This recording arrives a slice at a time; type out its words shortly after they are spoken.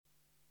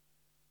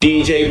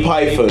DJ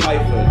Piper.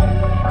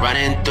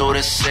 Running through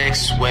the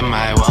six with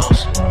my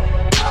woes.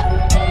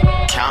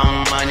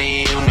 Count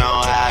money, you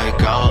know how it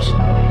goes.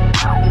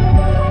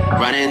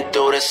 Running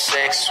through the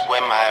six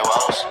with my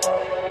woes.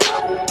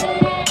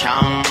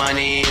 Count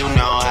money, you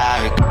know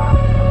how it goes.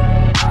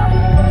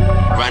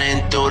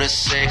 Running through the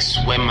six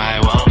with my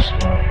woes.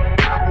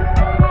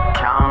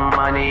 Count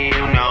money,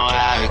 you know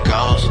how it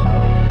goes.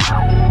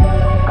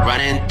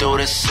 Running through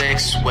the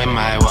six with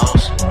my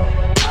woes.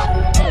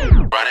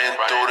 Running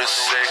through the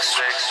six.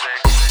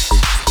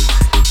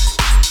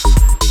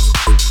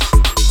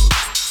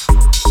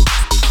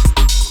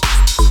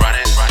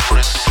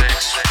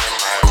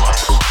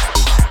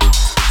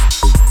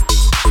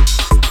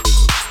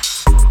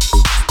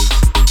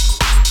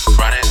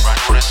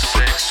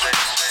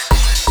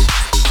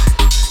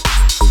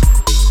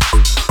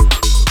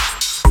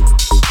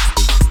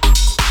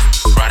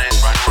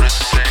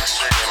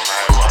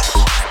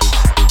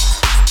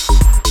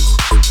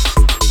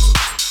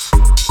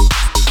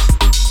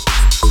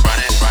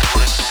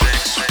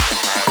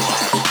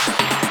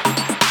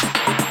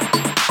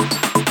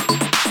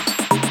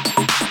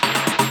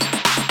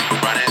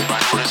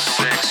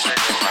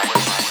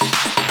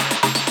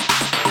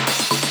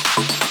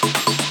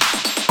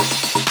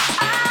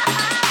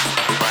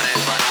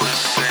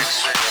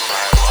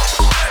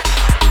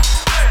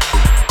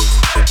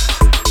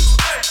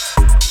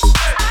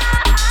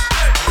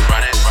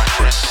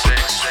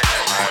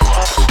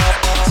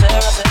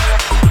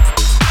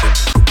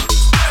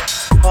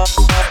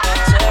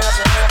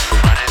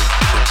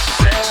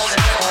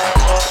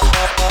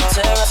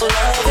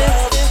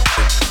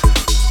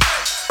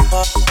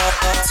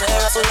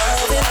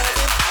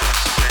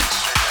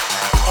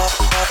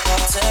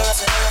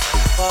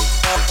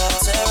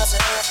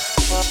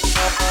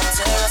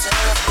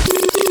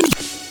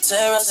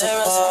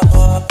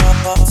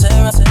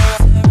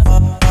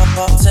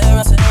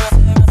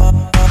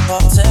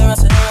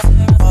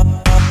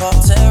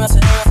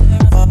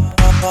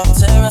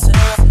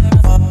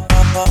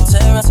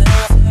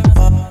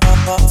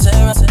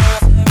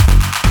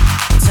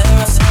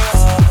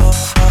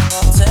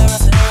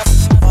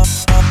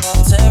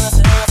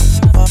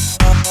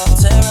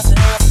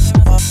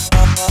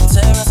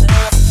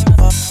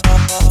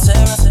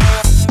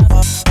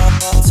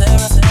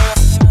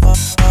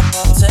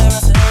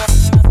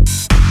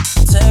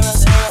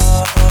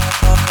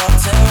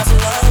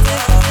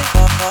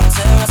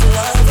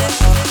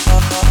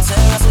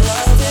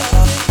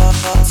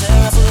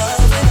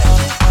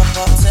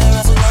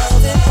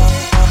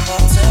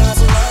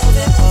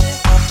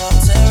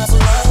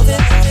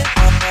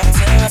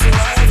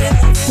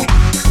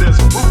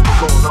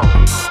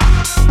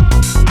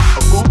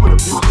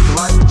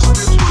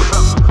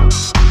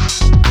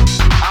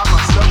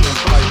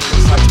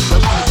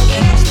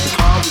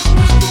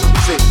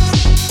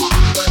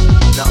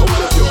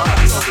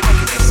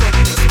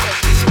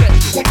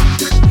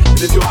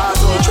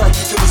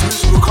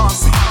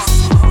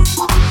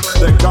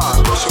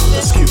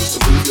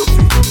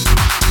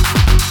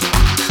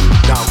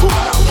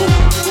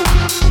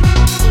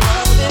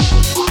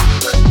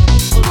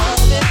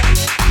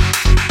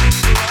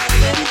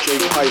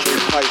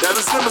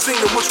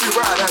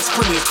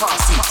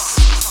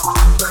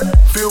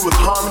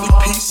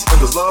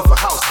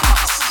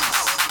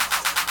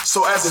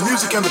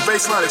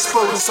 Baseline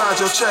explode inside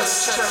your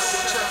chest.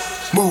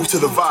 Move to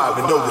the vibe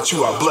and know that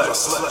you are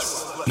blessed.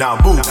 Now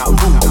move, now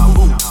move, now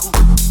move.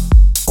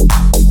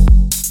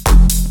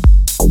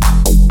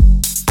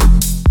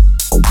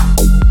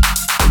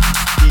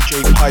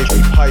 DJ Piper.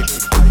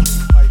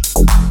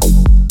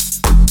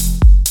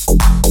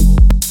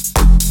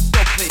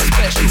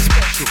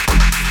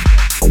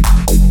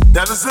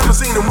 Now this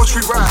limousine in which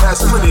we ride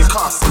has plenty of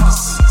car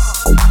seats,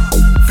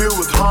 filled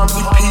with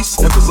harmony, peace,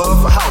 and the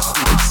love for house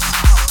beats.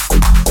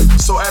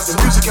 So as the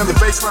music and the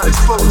bass line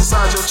explode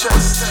inside your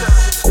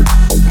chest,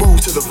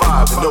 move to the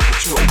vibe and know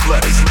that you are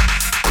blessed.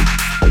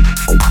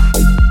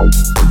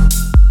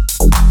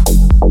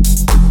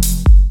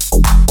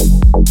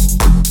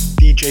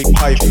 DJ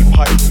Piper.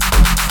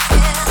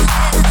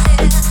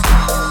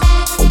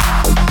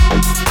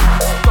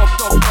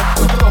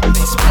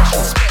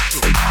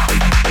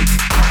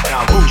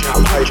 Now move,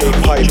 DJ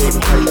Piper.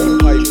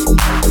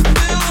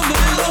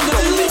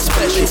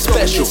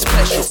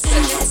 Special.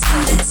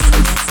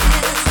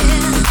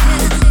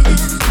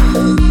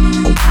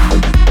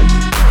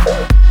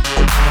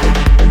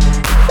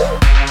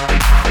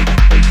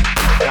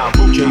 Now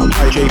move,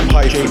 DJ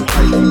Piper.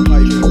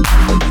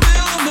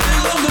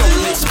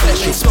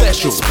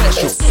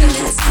 Special.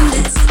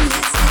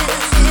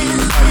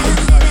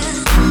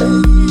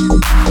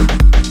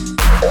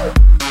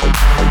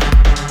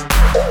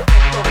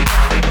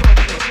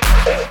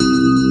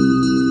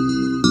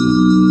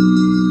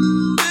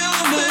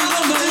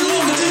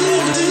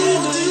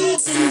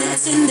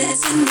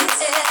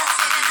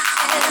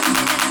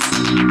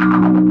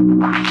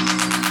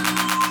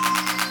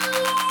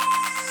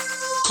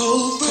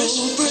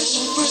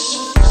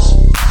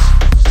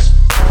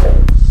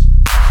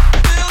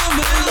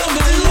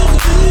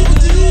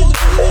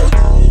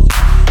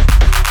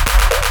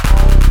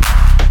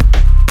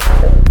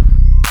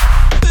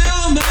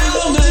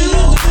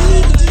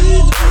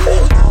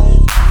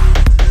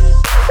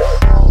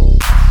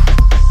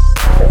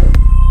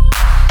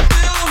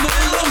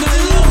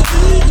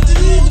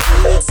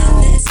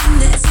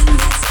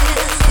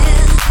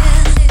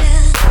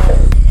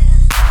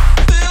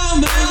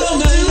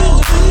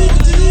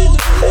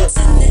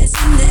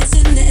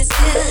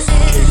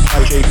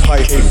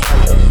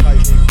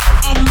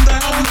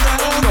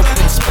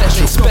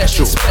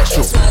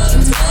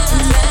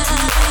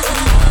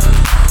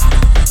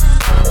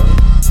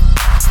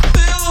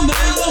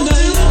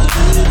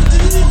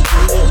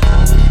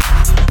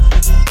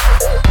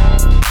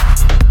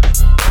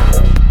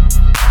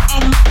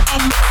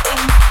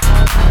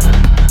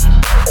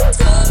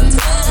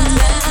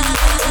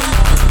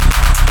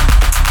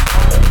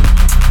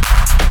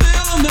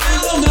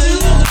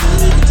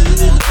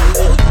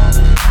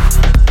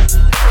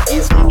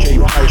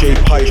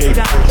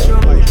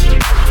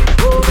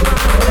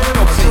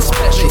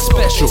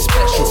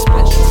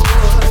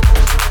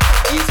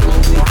 It's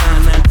music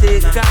gonna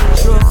take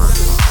control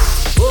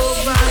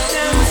over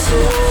them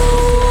souls.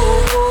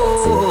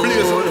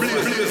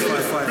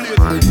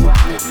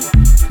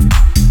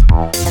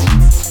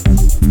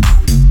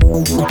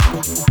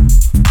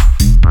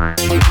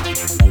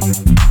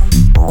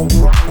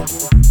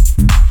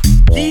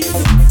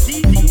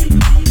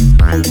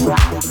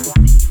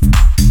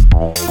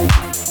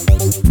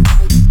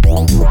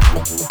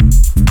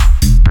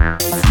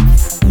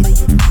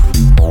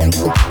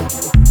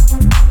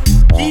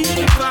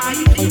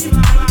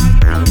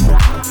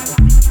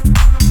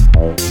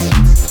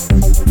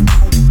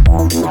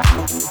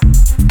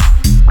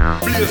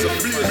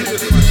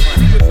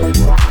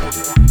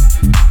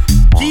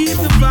 Keep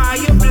the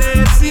fire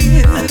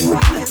blazing.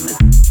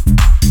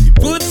 It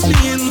puts me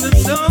in the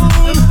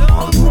zone.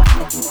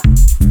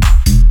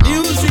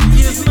 Music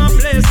is my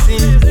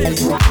blessing.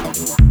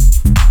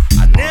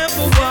 I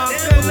never walk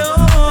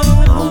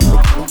alone.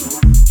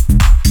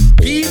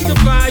 Keep the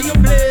fire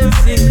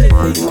blazing.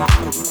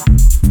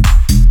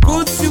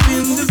 Puts you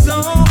in the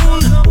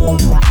zone.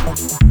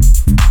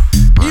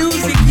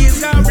 Music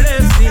is our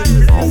blessing.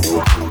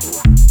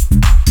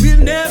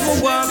 We'll never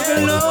walk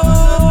alone.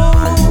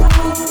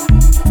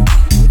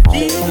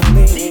 Keep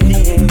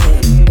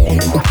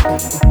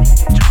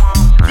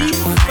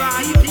the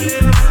fire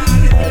blazing.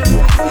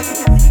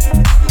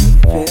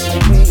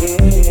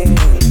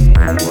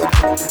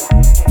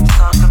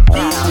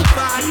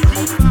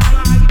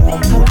 I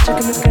was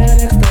checking this girl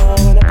next door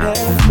when the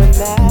parents went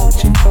out.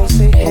 She gon'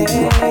 say,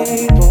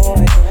 hey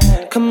boy,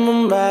 come on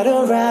right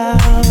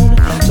around.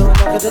 So I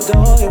knock at the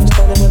door, you were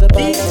standing with a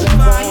bag of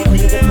around.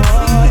 You the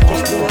boy,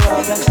 just doing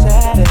all that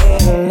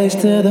satin, lace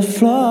to the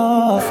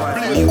floor.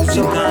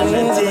 Music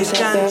gonna take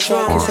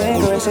control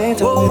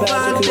over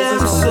them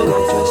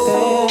souls.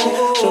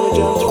 So we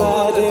jumped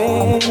right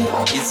in.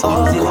 It's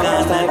music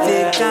gonna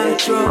take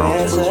control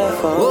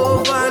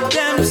over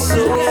them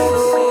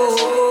souls.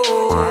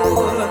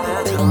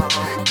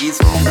 It's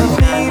music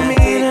gonna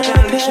take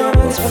control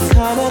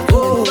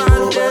over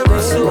them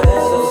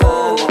souls.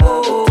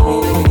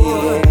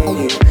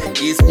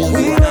 It's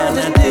music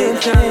gonna take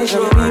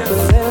control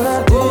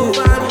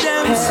over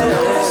them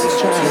souls.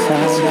 Trying to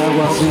find out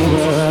what we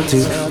were up to.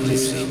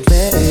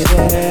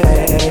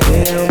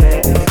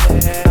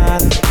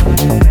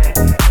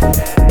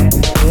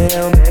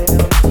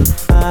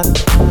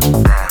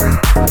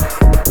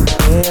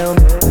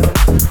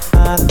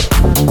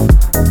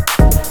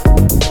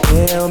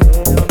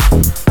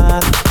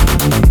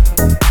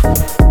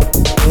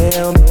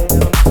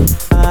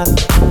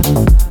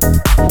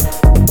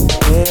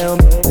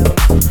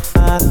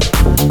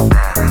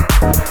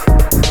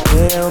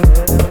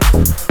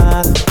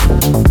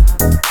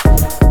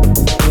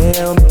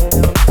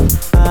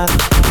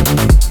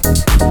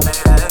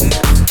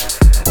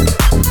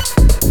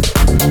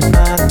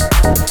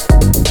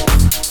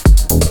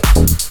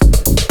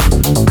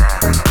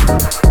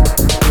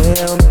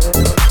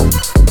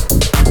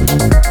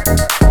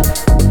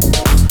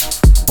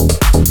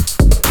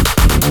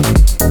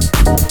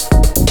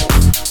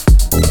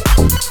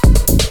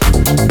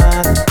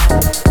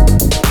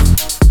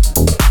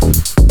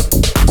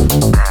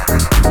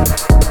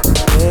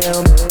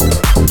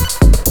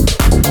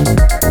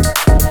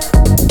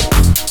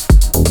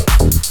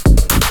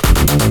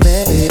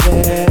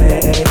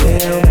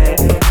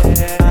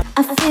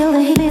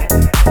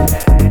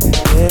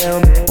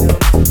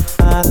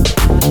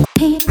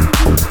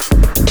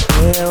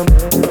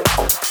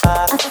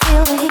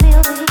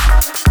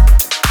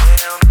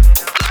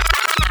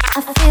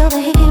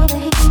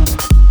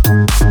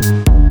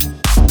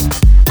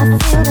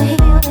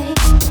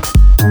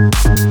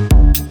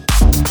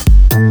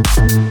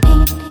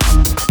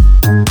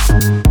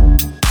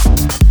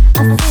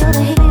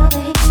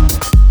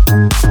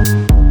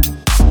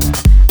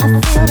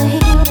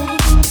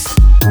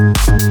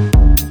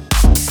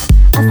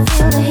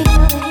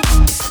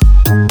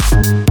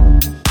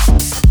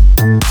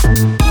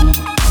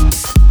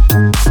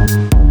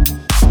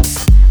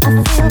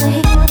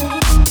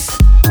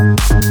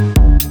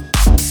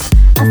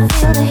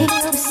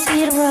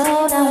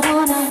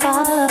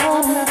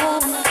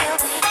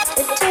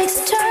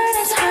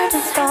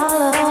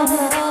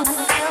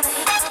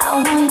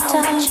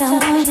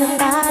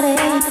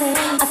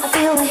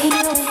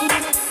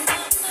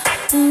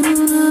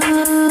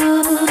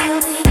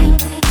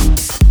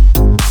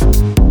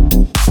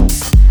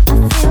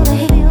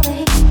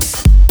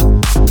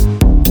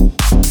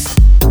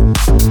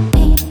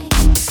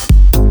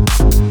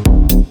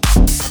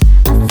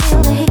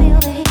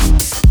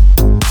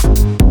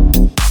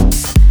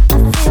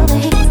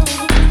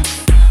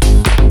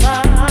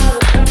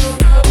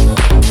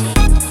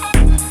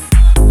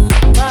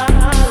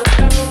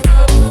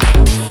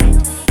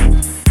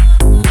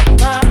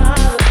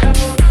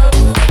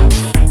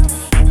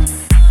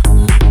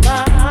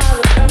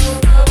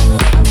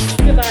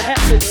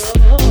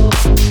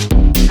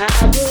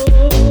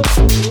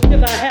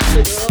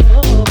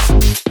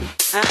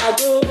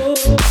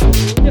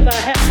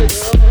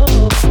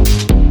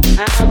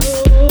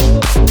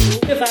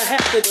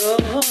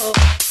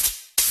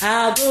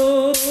 I'll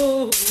go.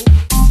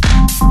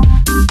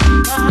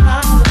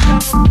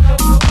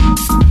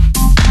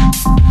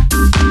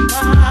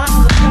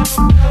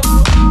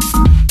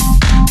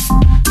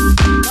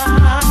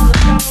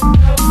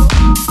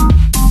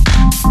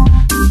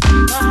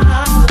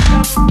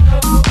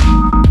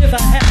 If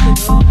I have to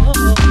go,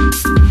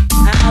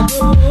 I'll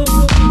go. If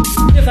I have to go,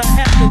 I'll go. If I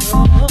have to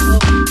go,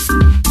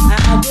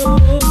 I'll go.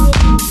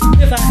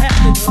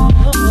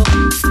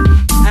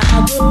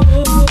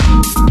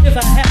 If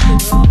I have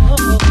to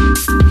go,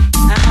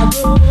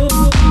 I'll go.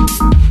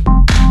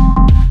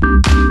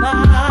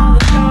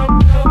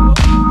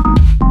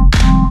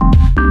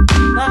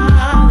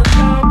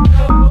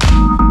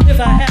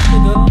 If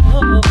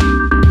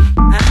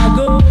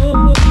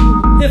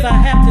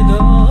I have to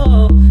go,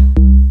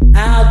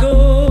 I'll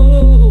go.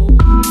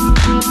 If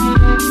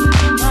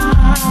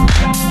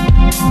I have to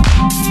go, I'll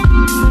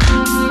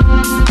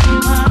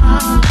go.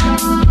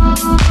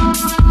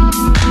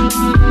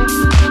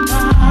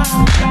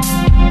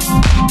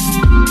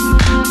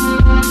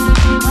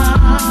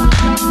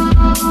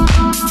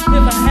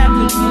 If I have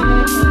to go,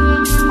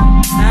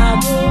 I'll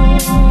go.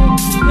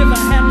 If I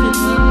have to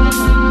go,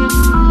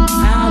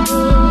 I'll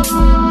go.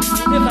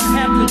 If I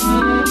have to go,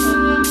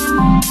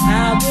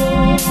 I'll go.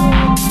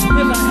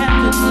 If I have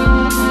to go,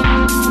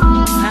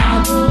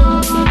 I'll go.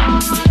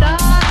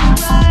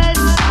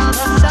 Sunrise,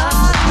 sunrise,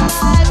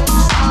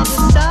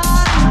 sunrise,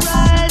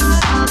 sunrise,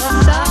 sunrise,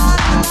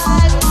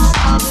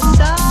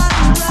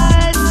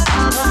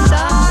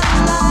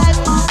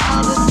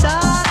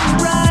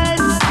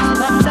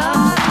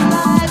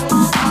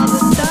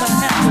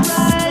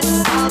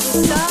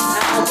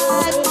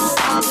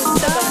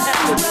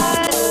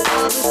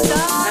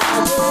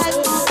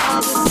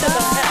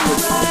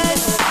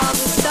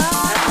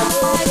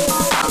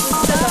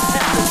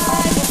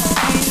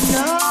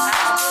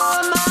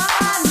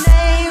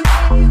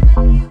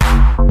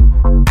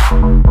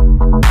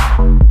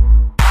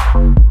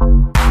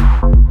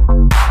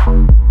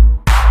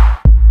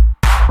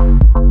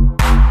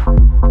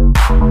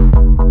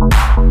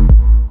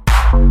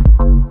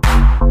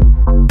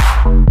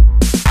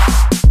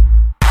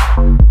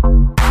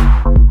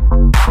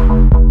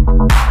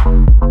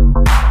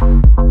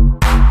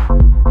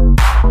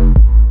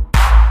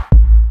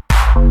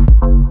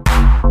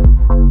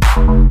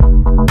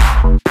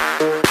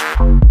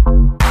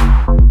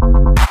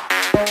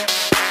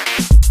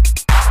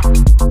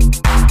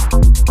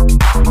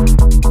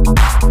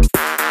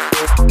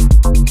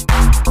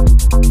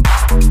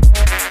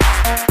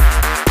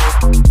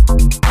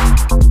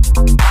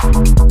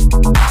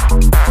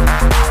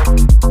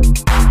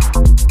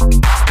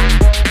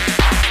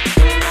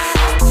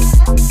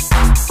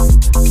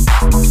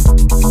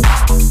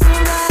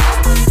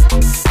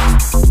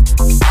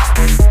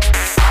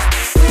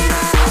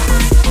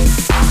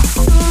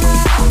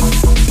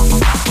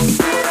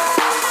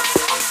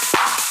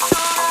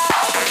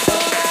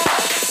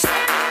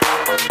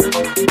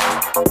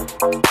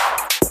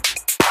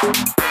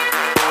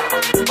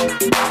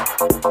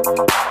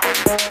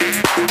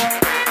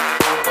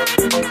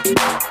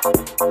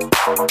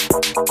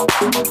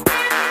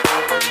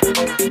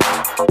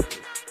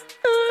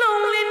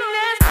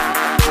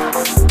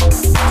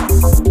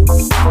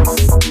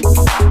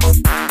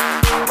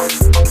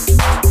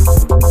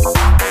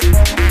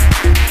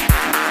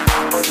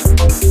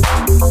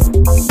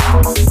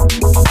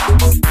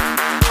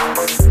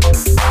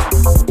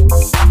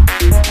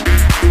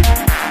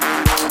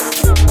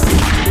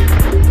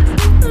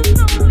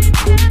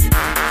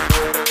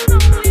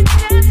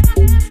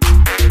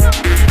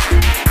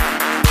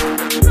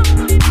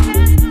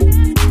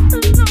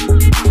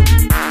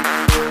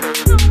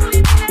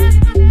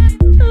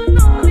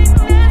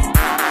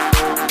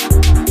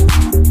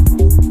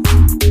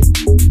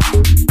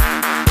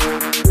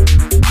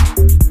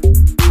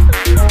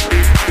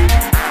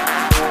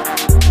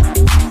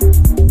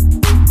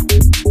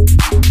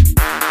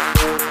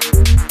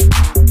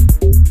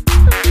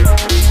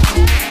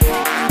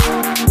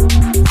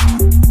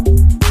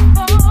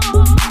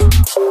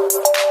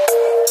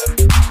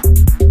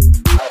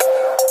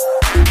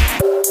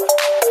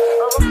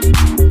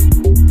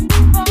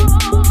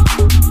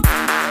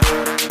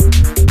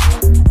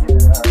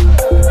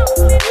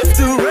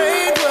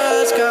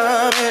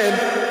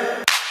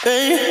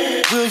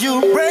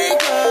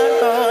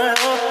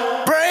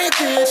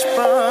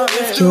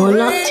 You're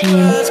locked in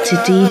to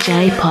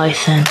DJ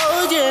Python.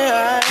 Oh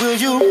yeah, will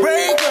you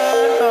break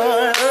my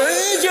heart?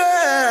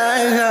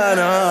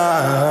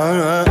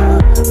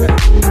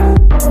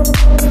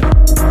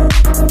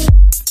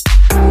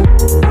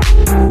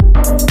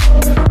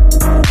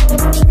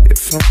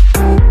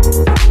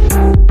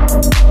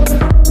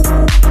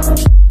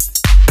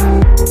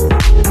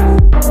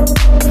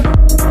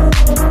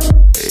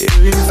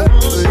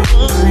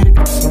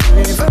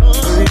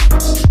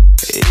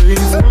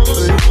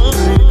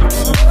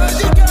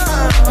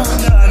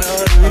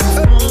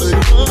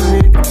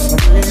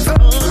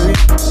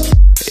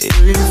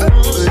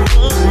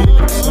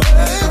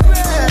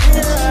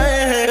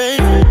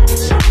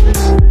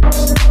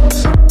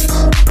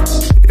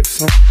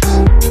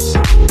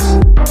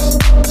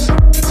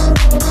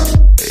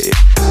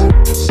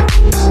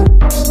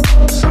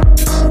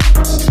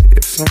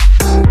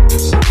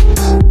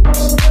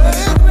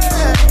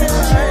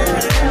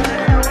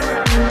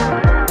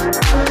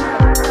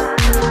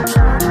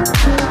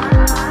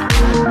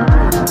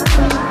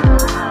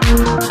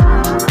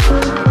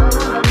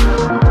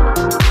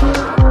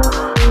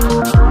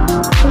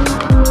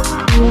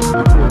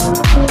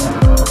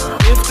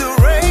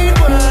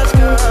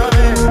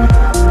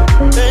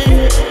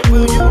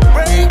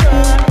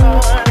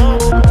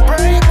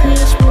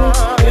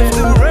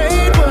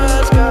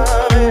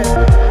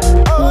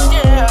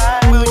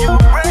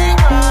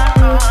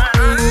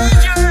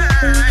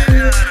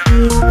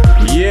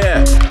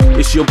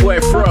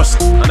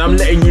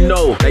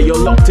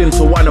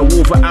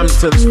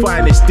 Kingston's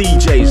finest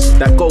DJs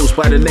that goes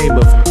by the name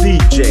of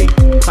DJ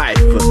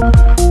Python.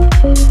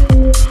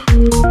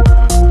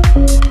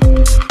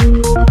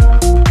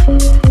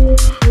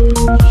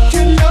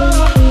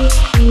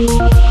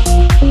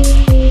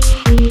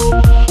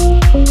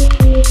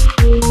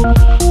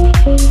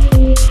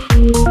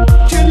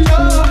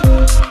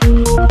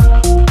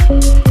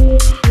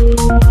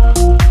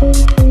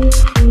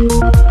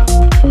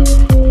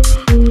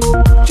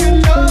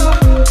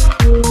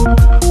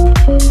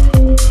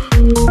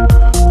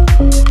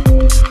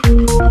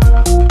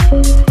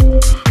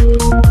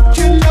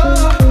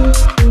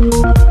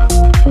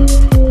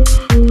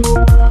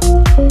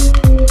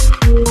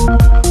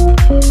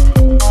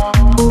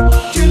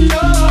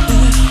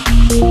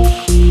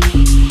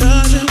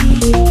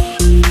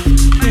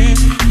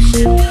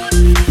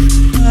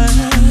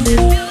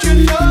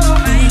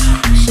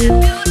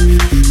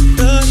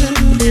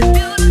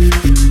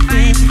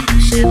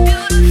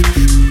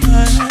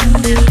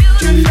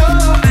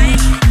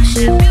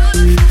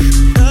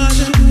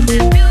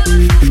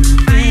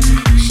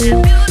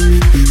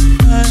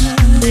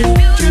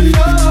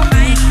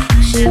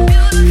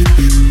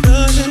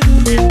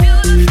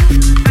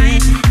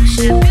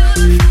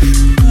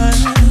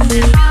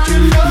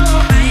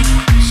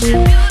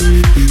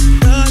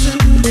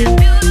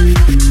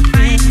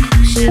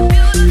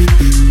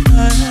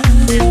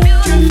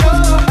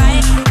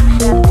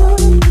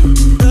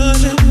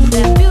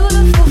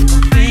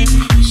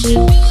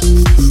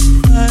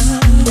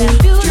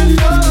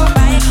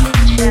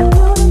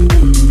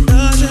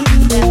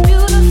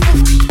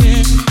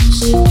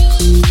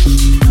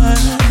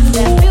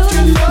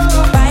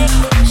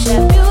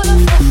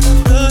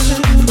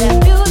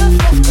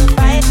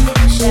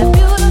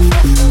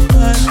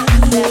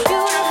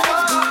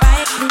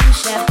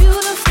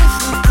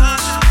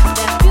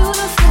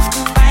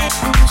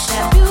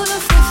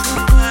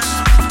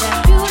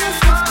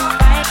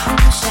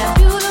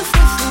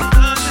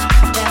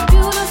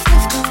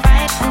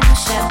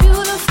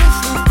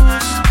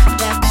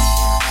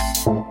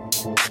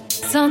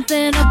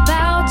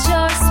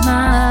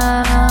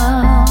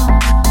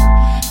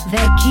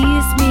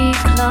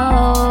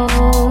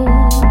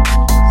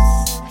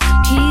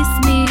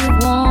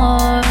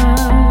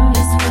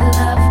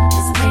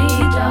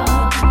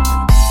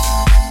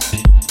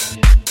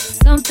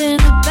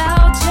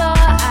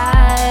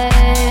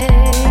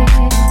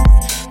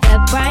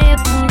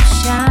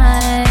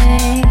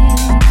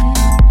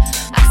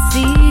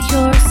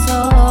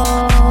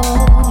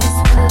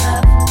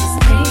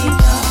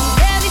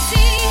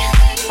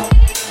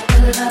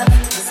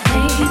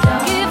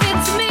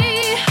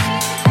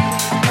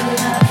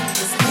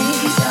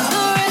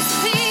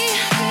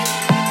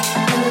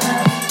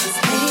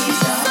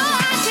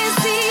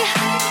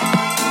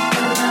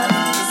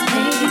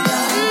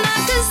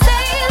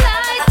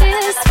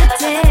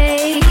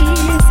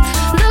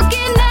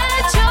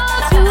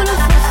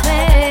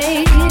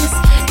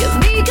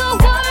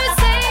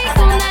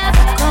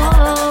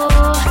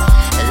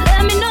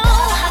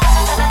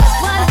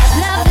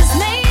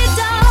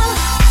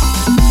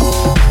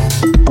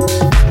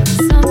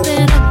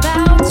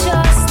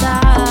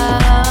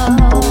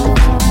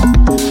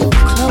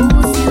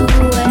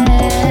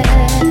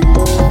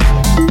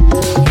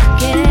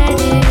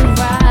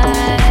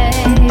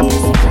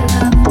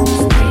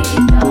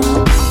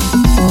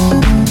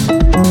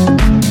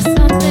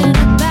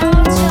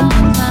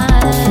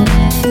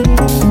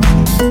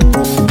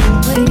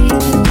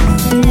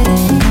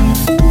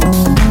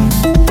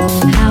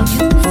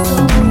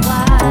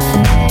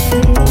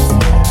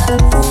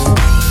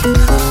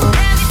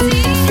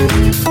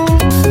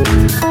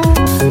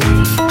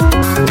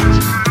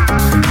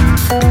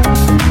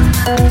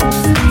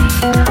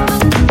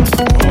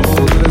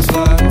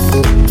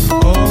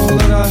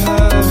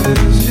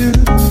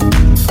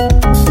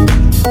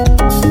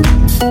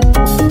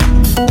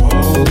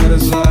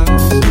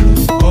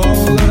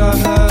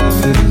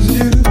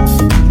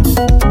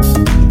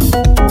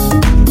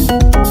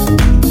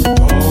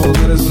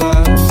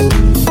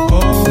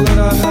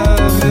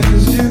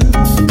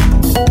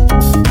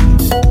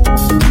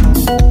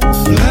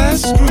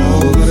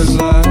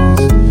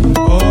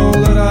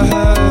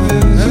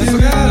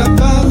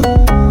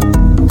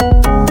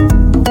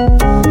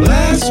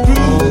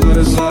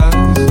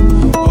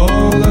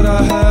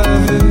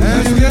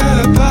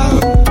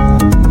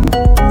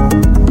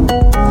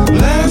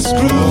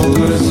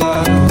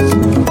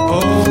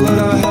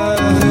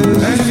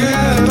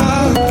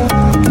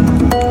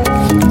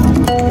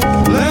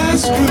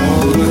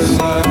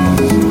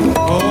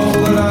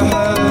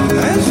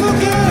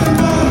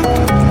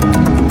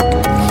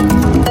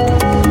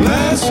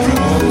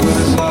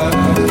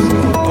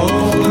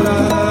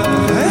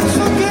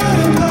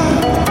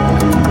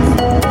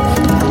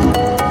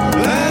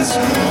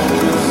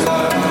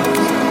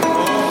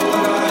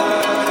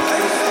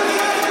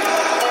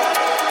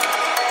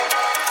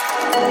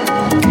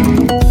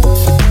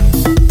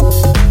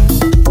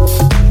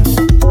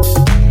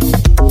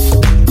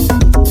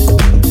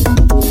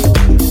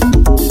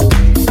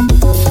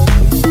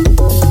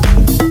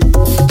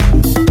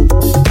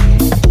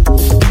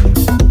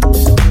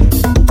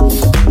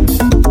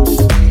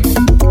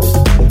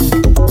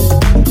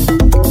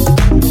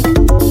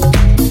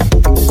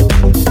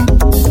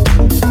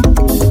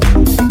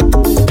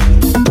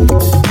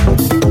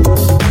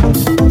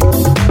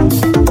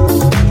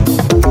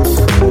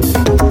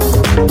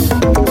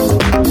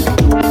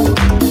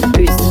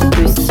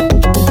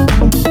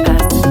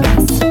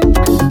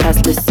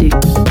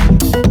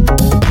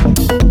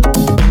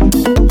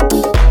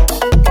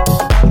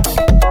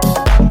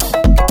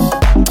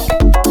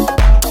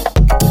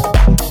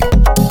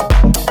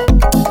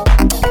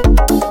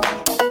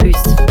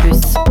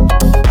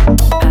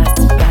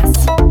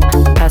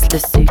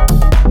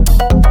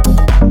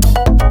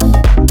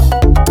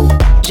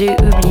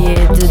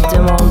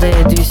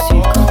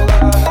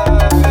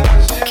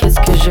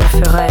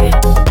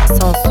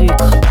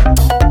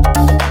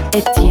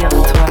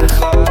 Étire-toi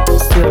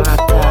sur la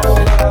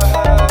table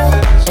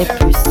et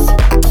plus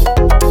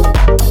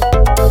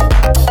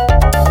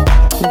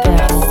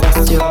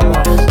verse sur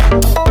moi.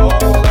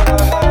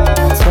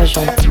 Sois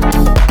gentil,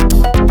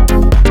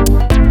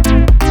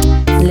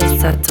 laisse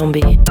ça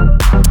tomber.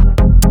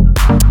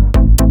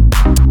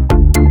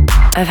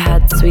 I've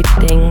had sweet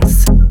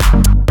things,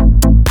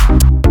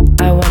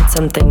 I want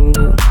something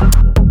new.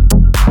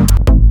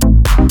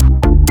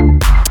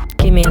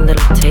 Give me a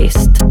little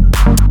taste.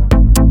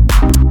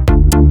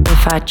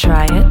 If I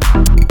try it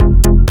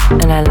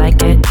and I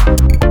like it,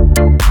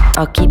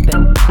 I'll keep it.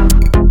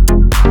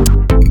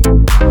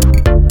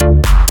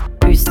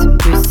 Plus,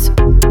 plus,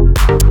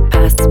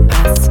 passe,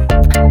 passe,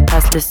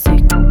 passe le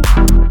sucre.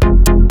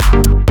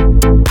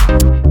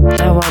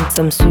 I want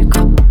some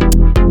sucre.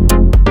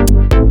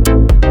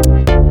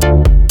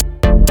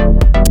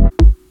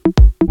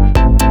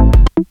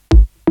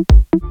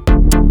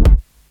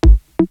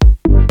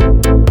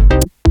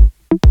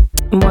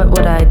 What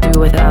would I do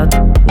without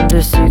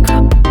the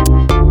sucre?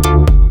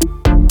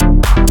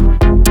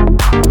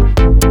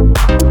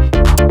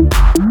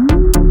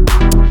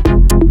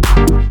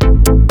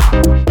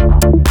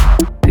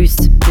 Plus,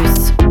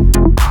 plus,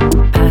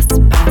 passe,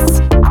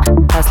 passe,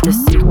 passe le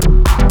sucre.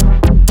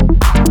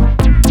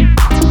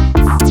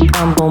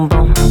 Un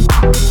bonbon.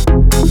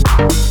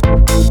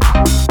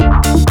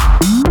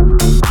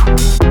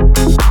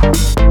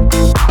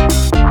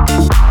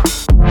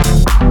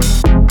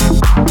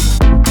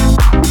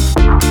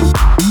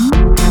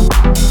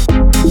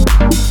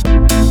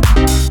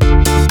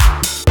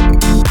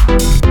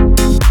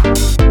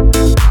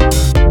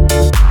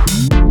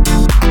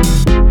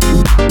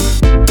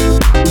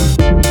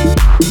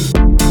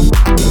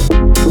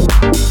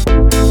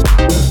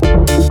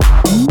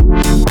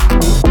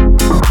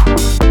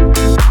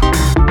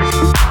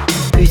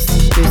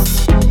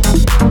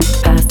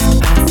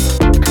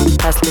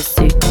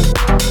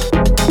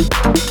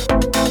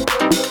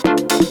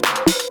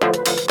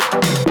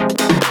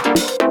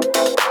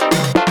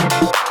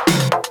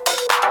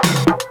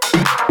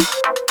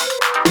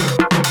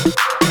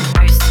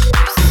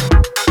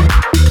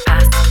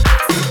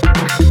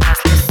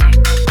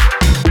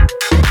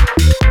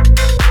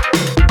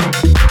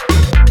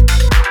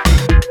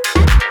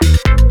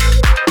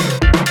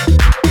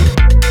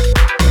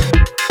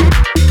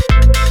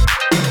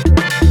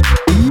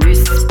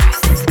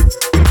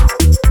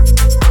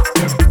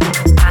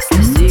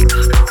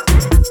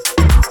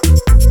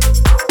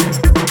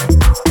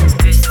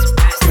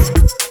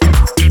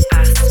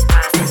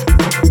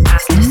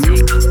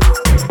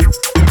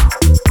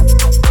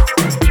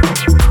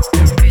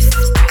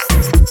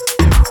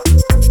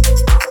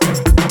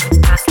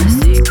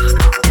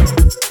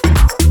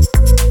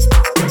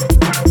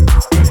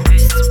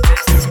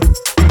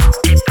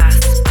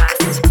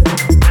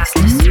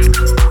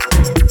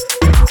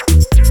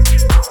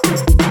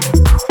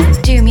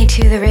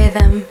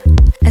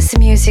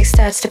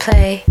 To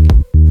play.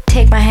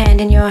 Take my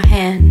hand in your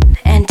hand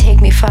and take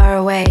me far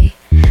away.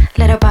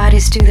 Let our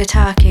bodies do the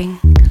talking.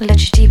 Let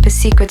your deepest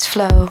secrets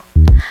flow.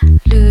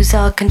 Lose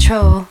all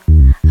control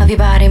of your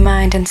body,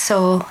 mind, and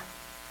soul.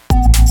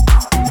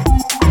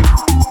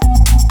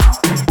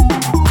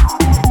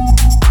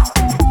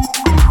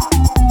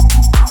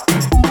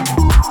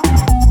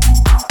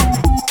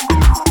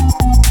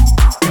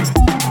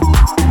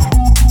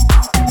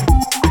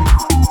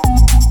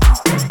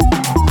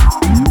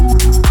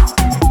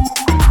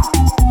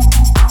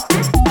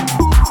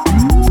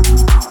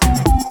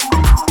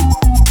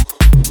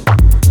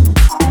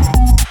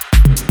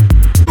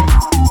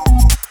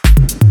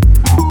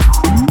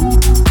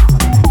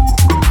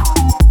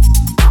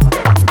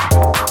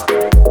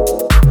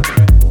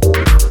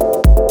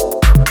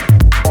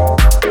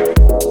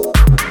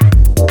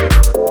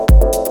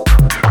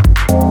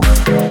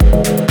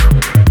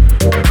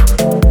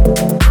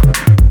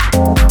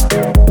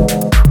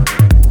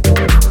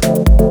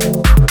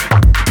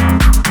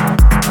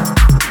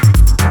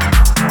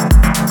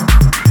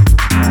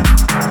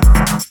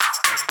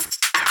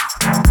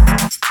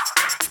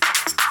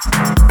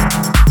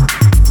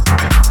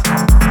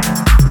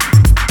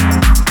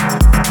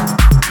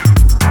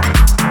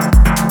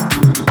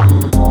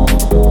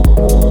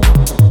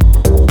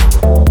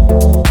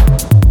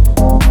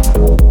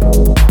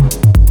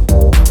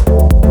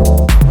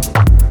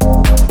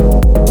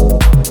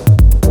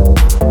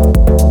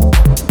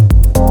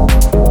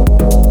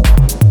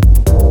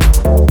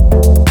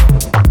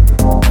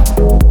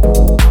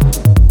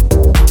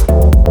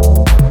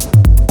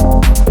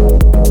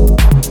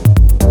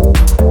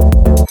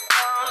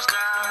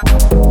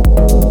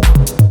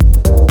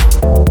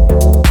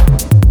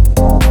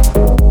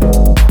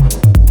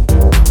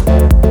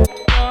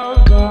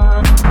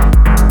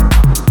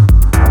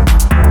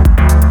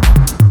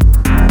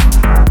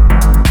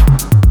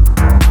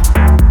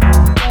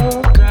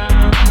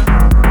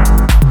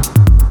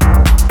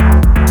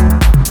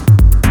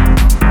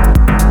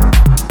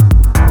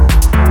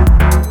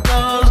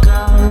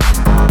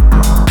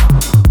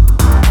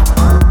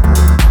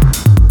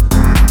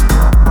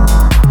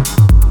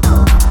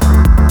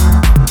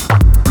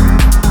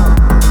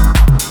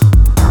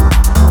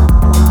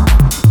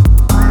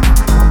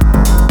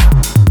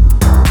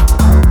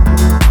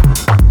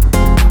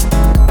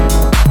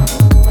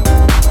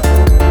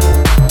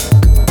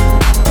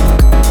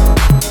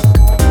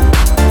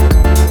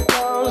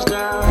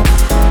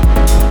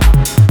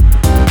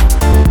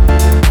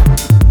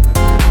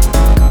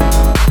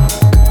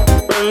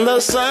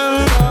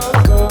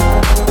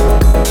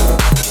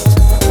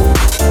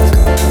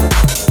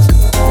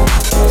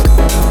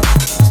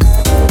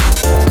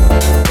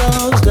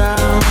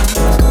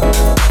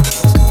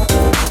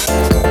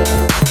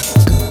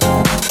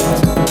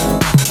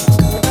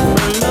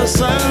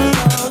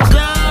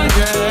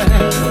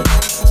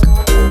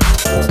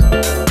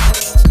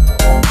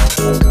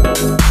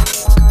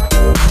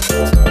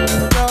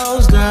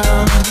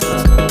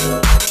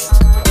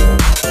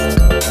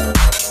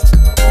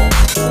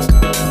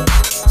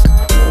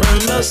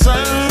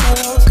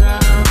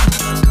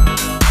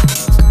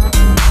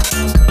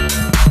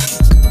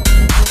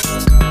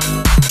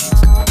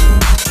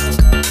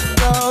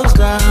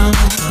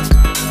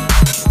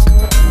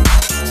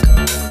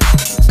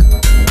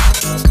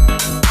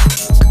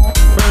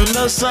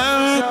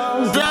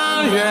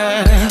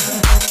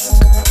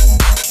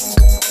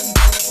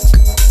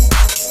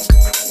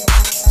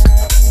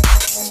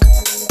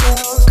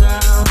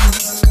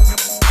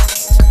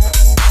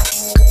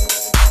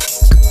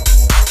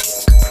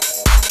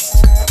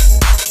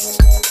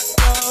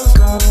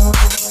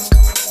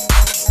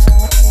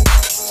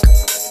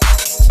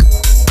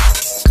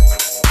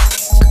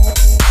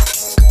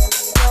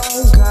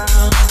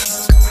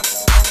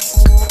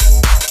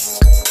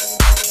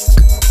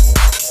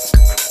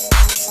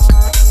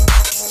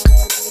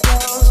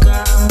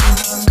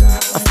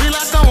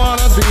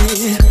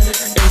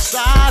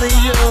 inside of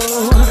you.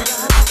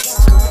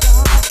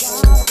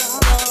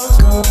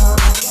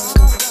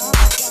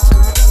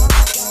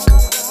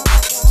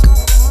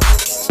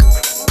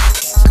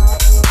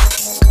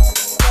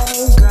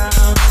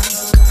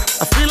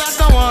 I feel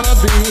like I wanna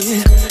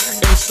be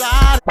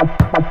inside.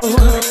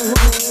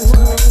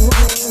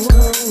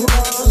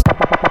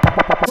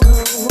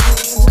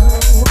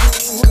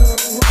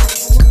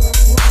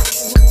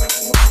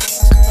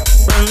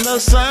 When the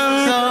sun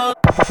goes,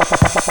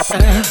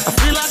 I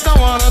feel like I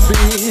wanna be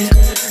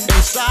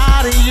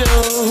inside of you.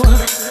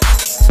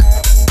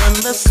 When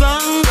the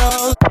sun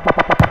goes,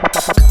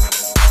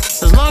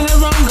 as long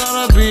as I'm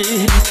gonna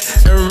be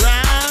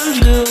around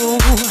you.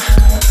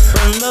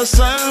 When the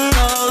sun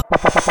goes,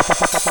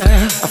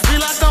 I feel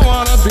like I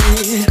wanna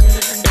be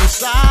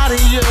inside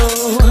of you.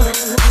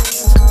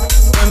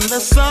 When the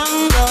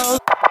sun goes,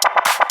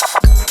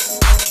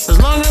 as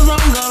long as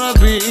I'm gonna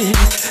be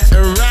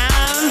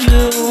around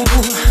you.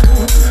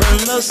 When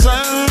the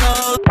sun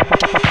goes,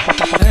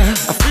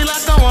 I feel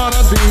like I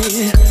wanna be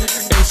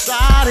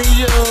inside of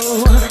you.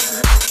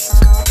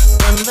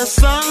 When the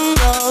sun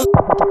goes,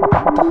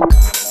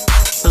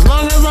 as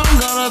long as I'm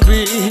gonna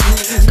be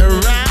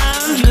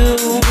around you.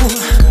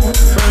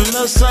 When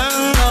the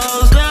sun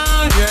goes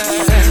down, yeah,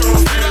 I feel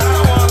like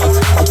I wanna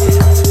be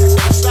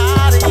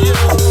inside of you.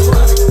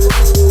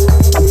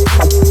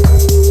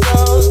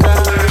 Goes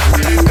down,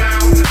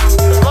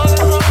 as long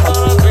as I'm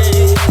gonna be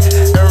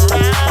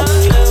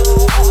around you.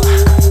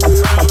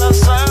 When the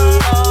sun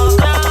goes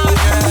down, yeah,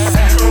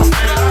 I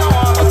feel like I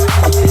wanna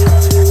be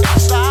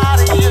inside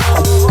of you.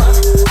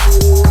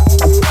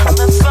 When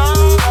the sun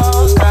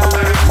goes down,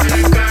 as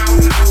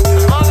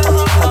long as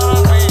I'm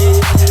gonna be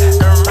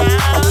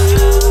around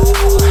you.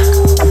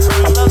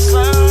 When the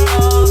sun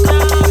goes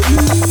down.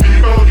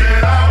 People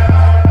get up,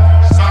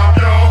 stop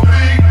your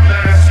feet,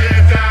 let's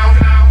get down.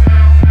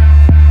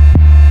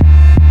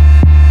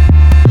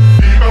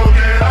 People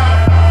get up,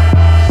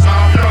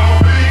 stop your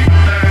feet,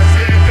 let's get down. People get up, stop your feet, let's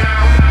get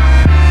down.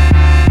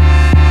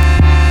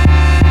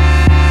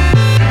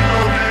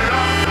 People get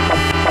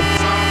up,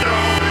 stop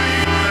your feet,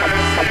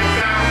 let's get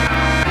down.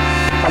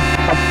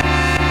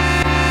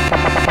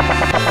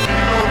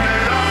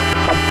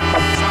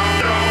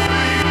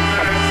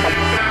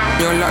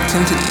 You're locked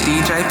into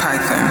DJ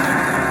Python.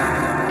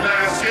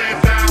 Let's get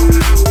down.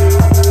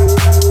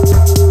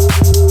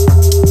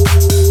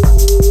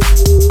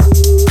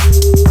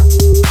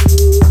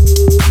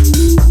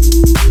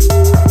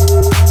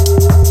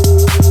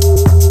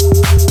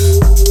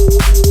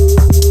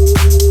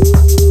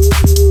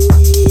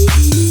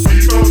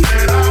 People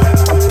get up.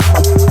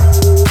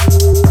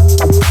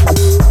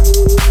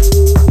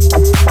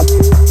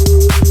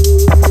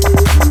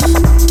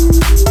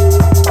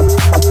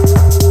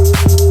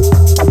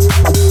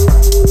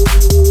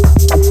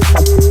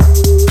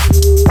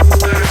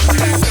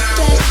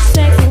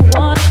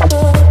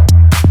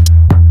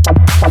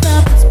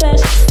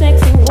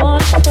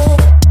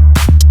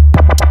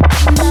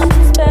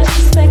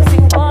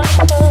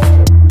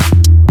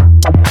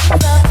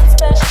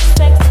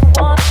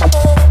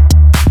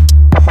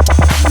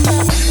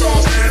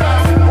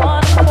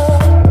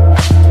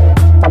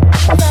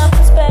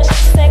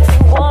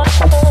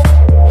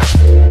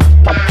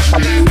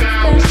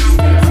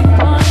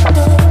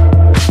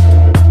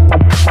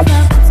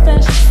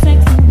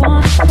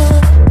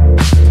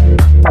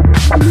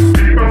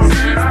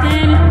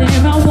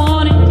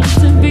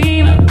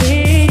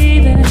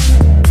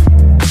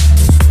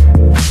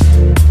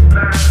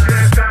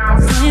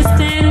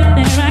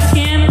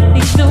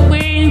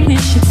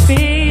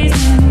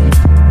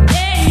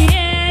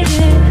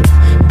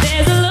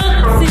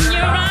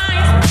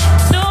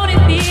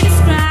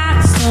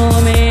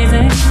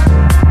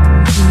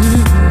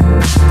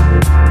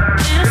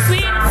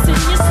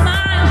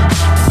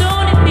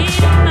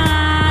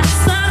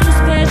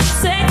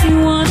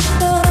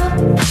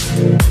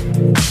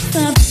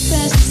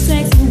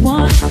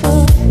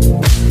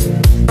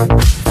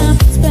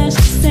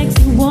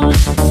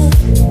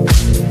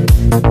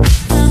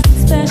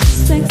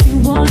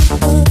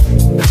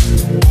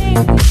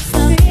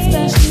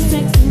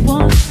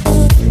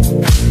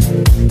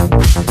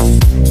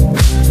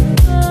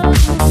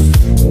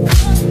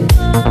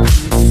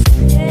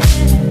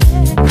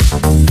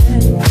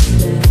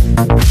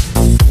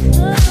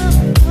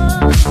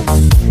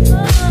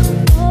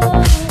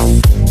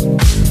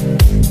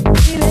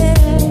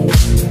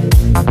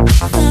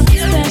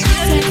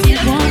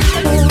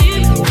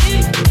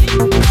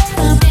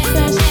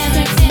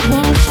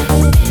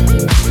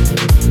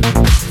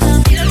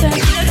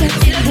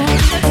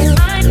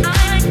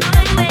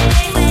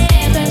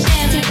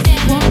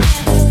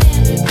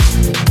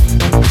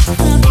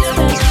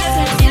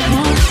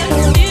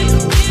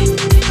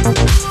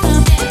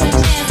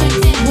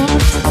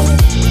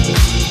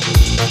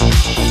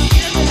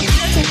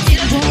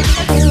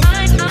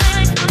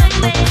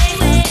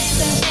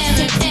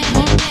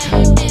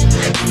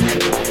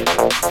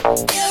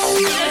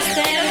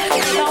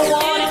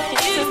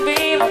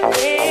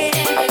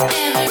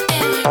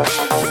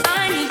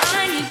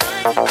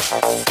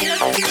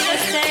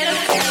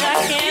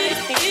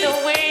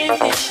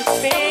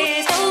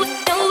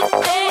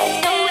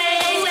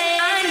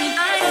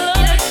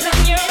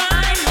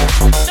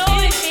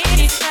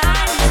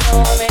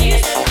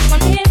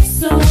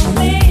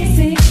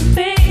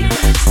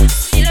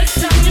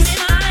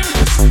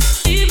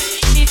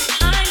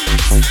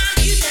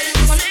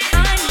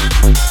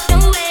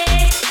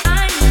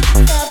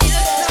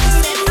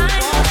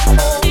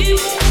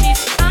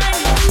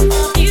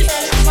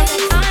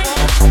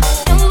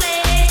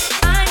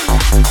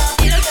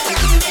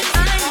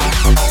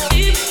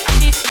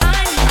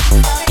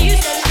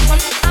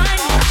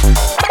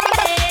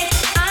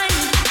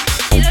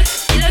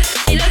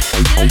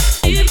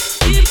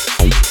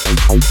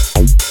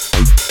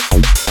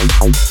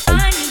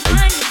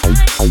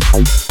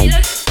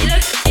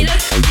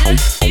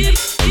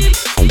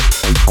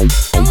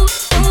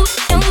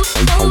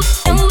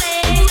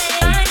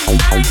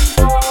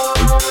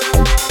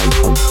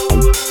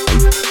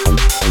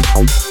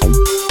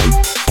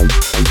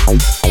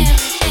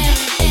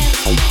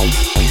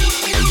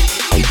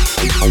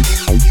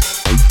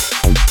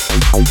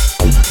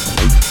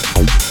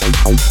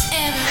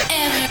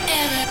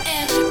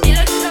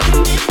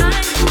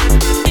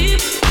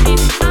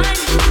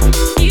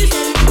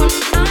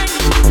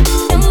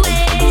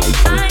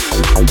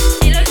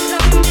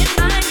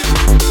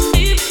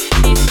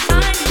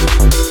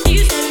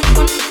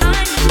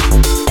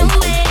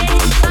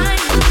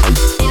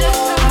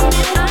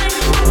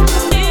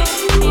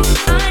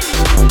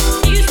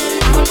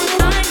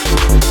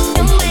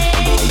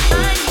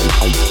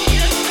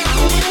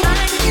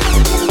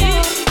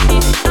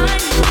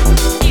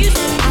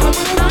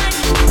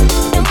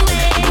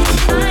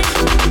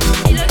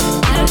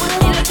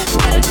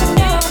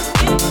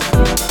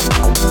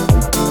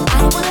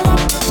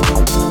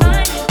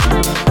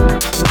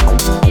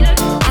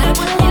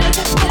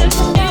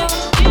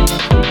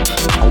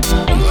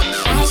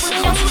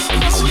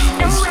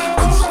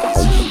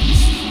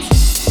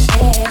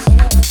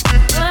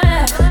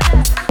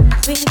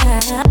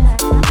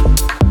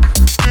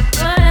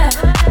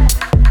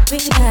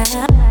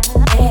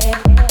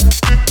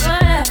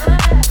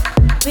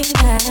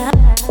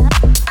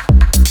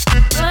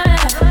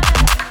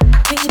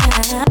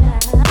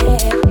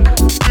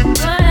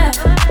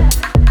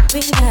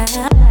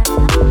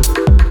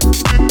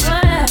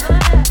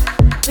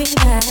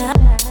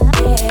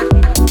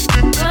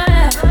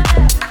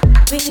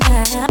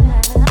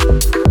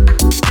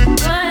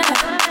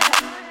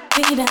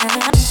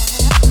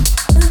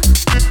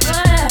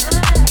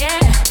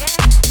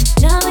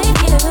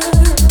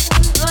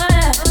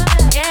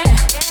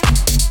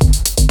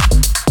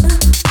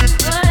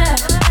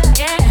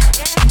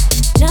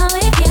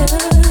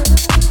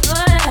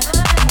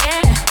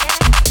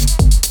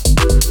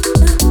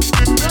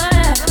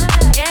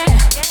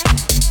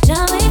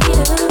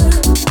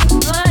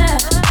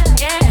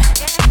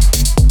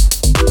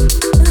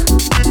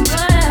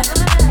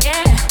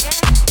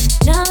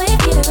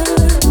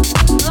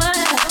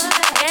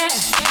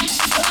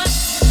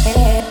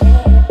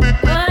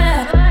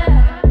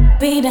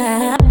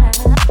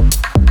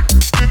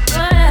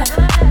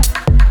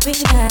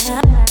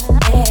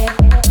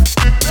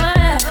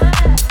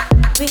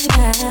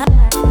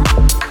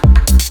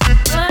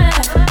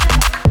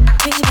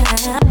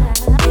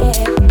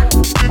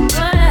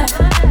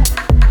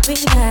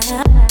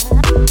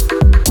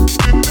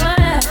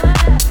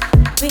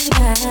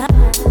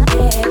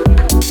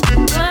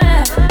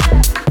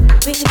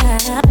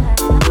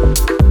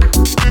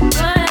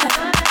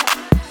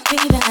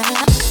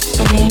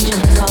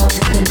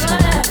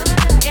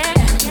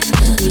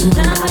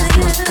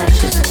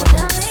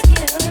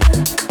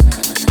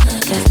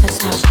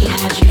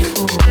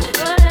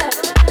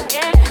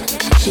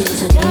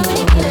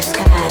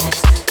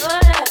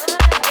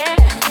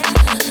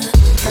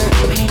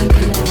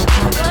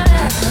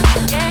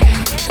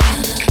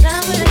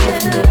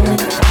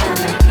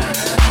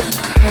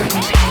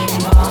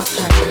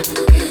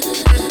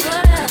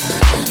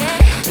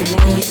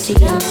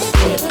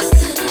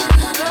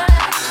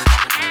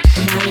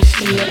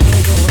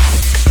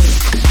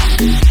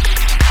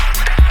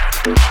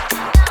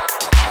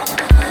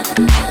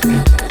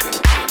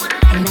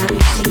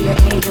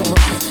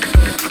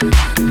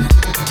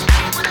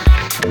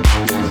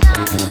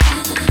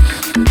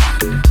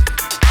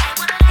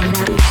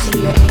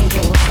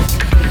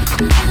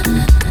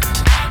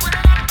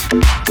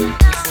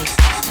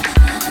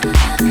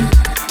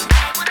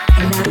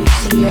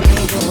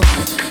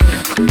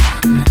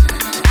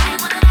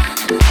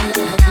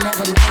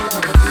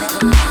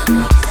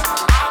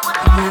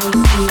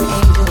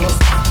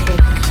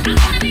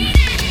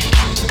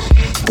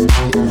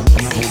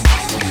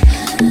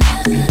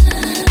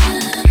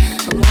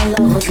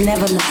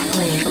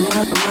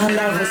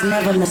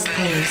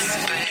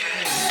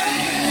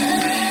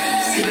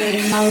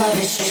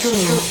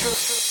 True.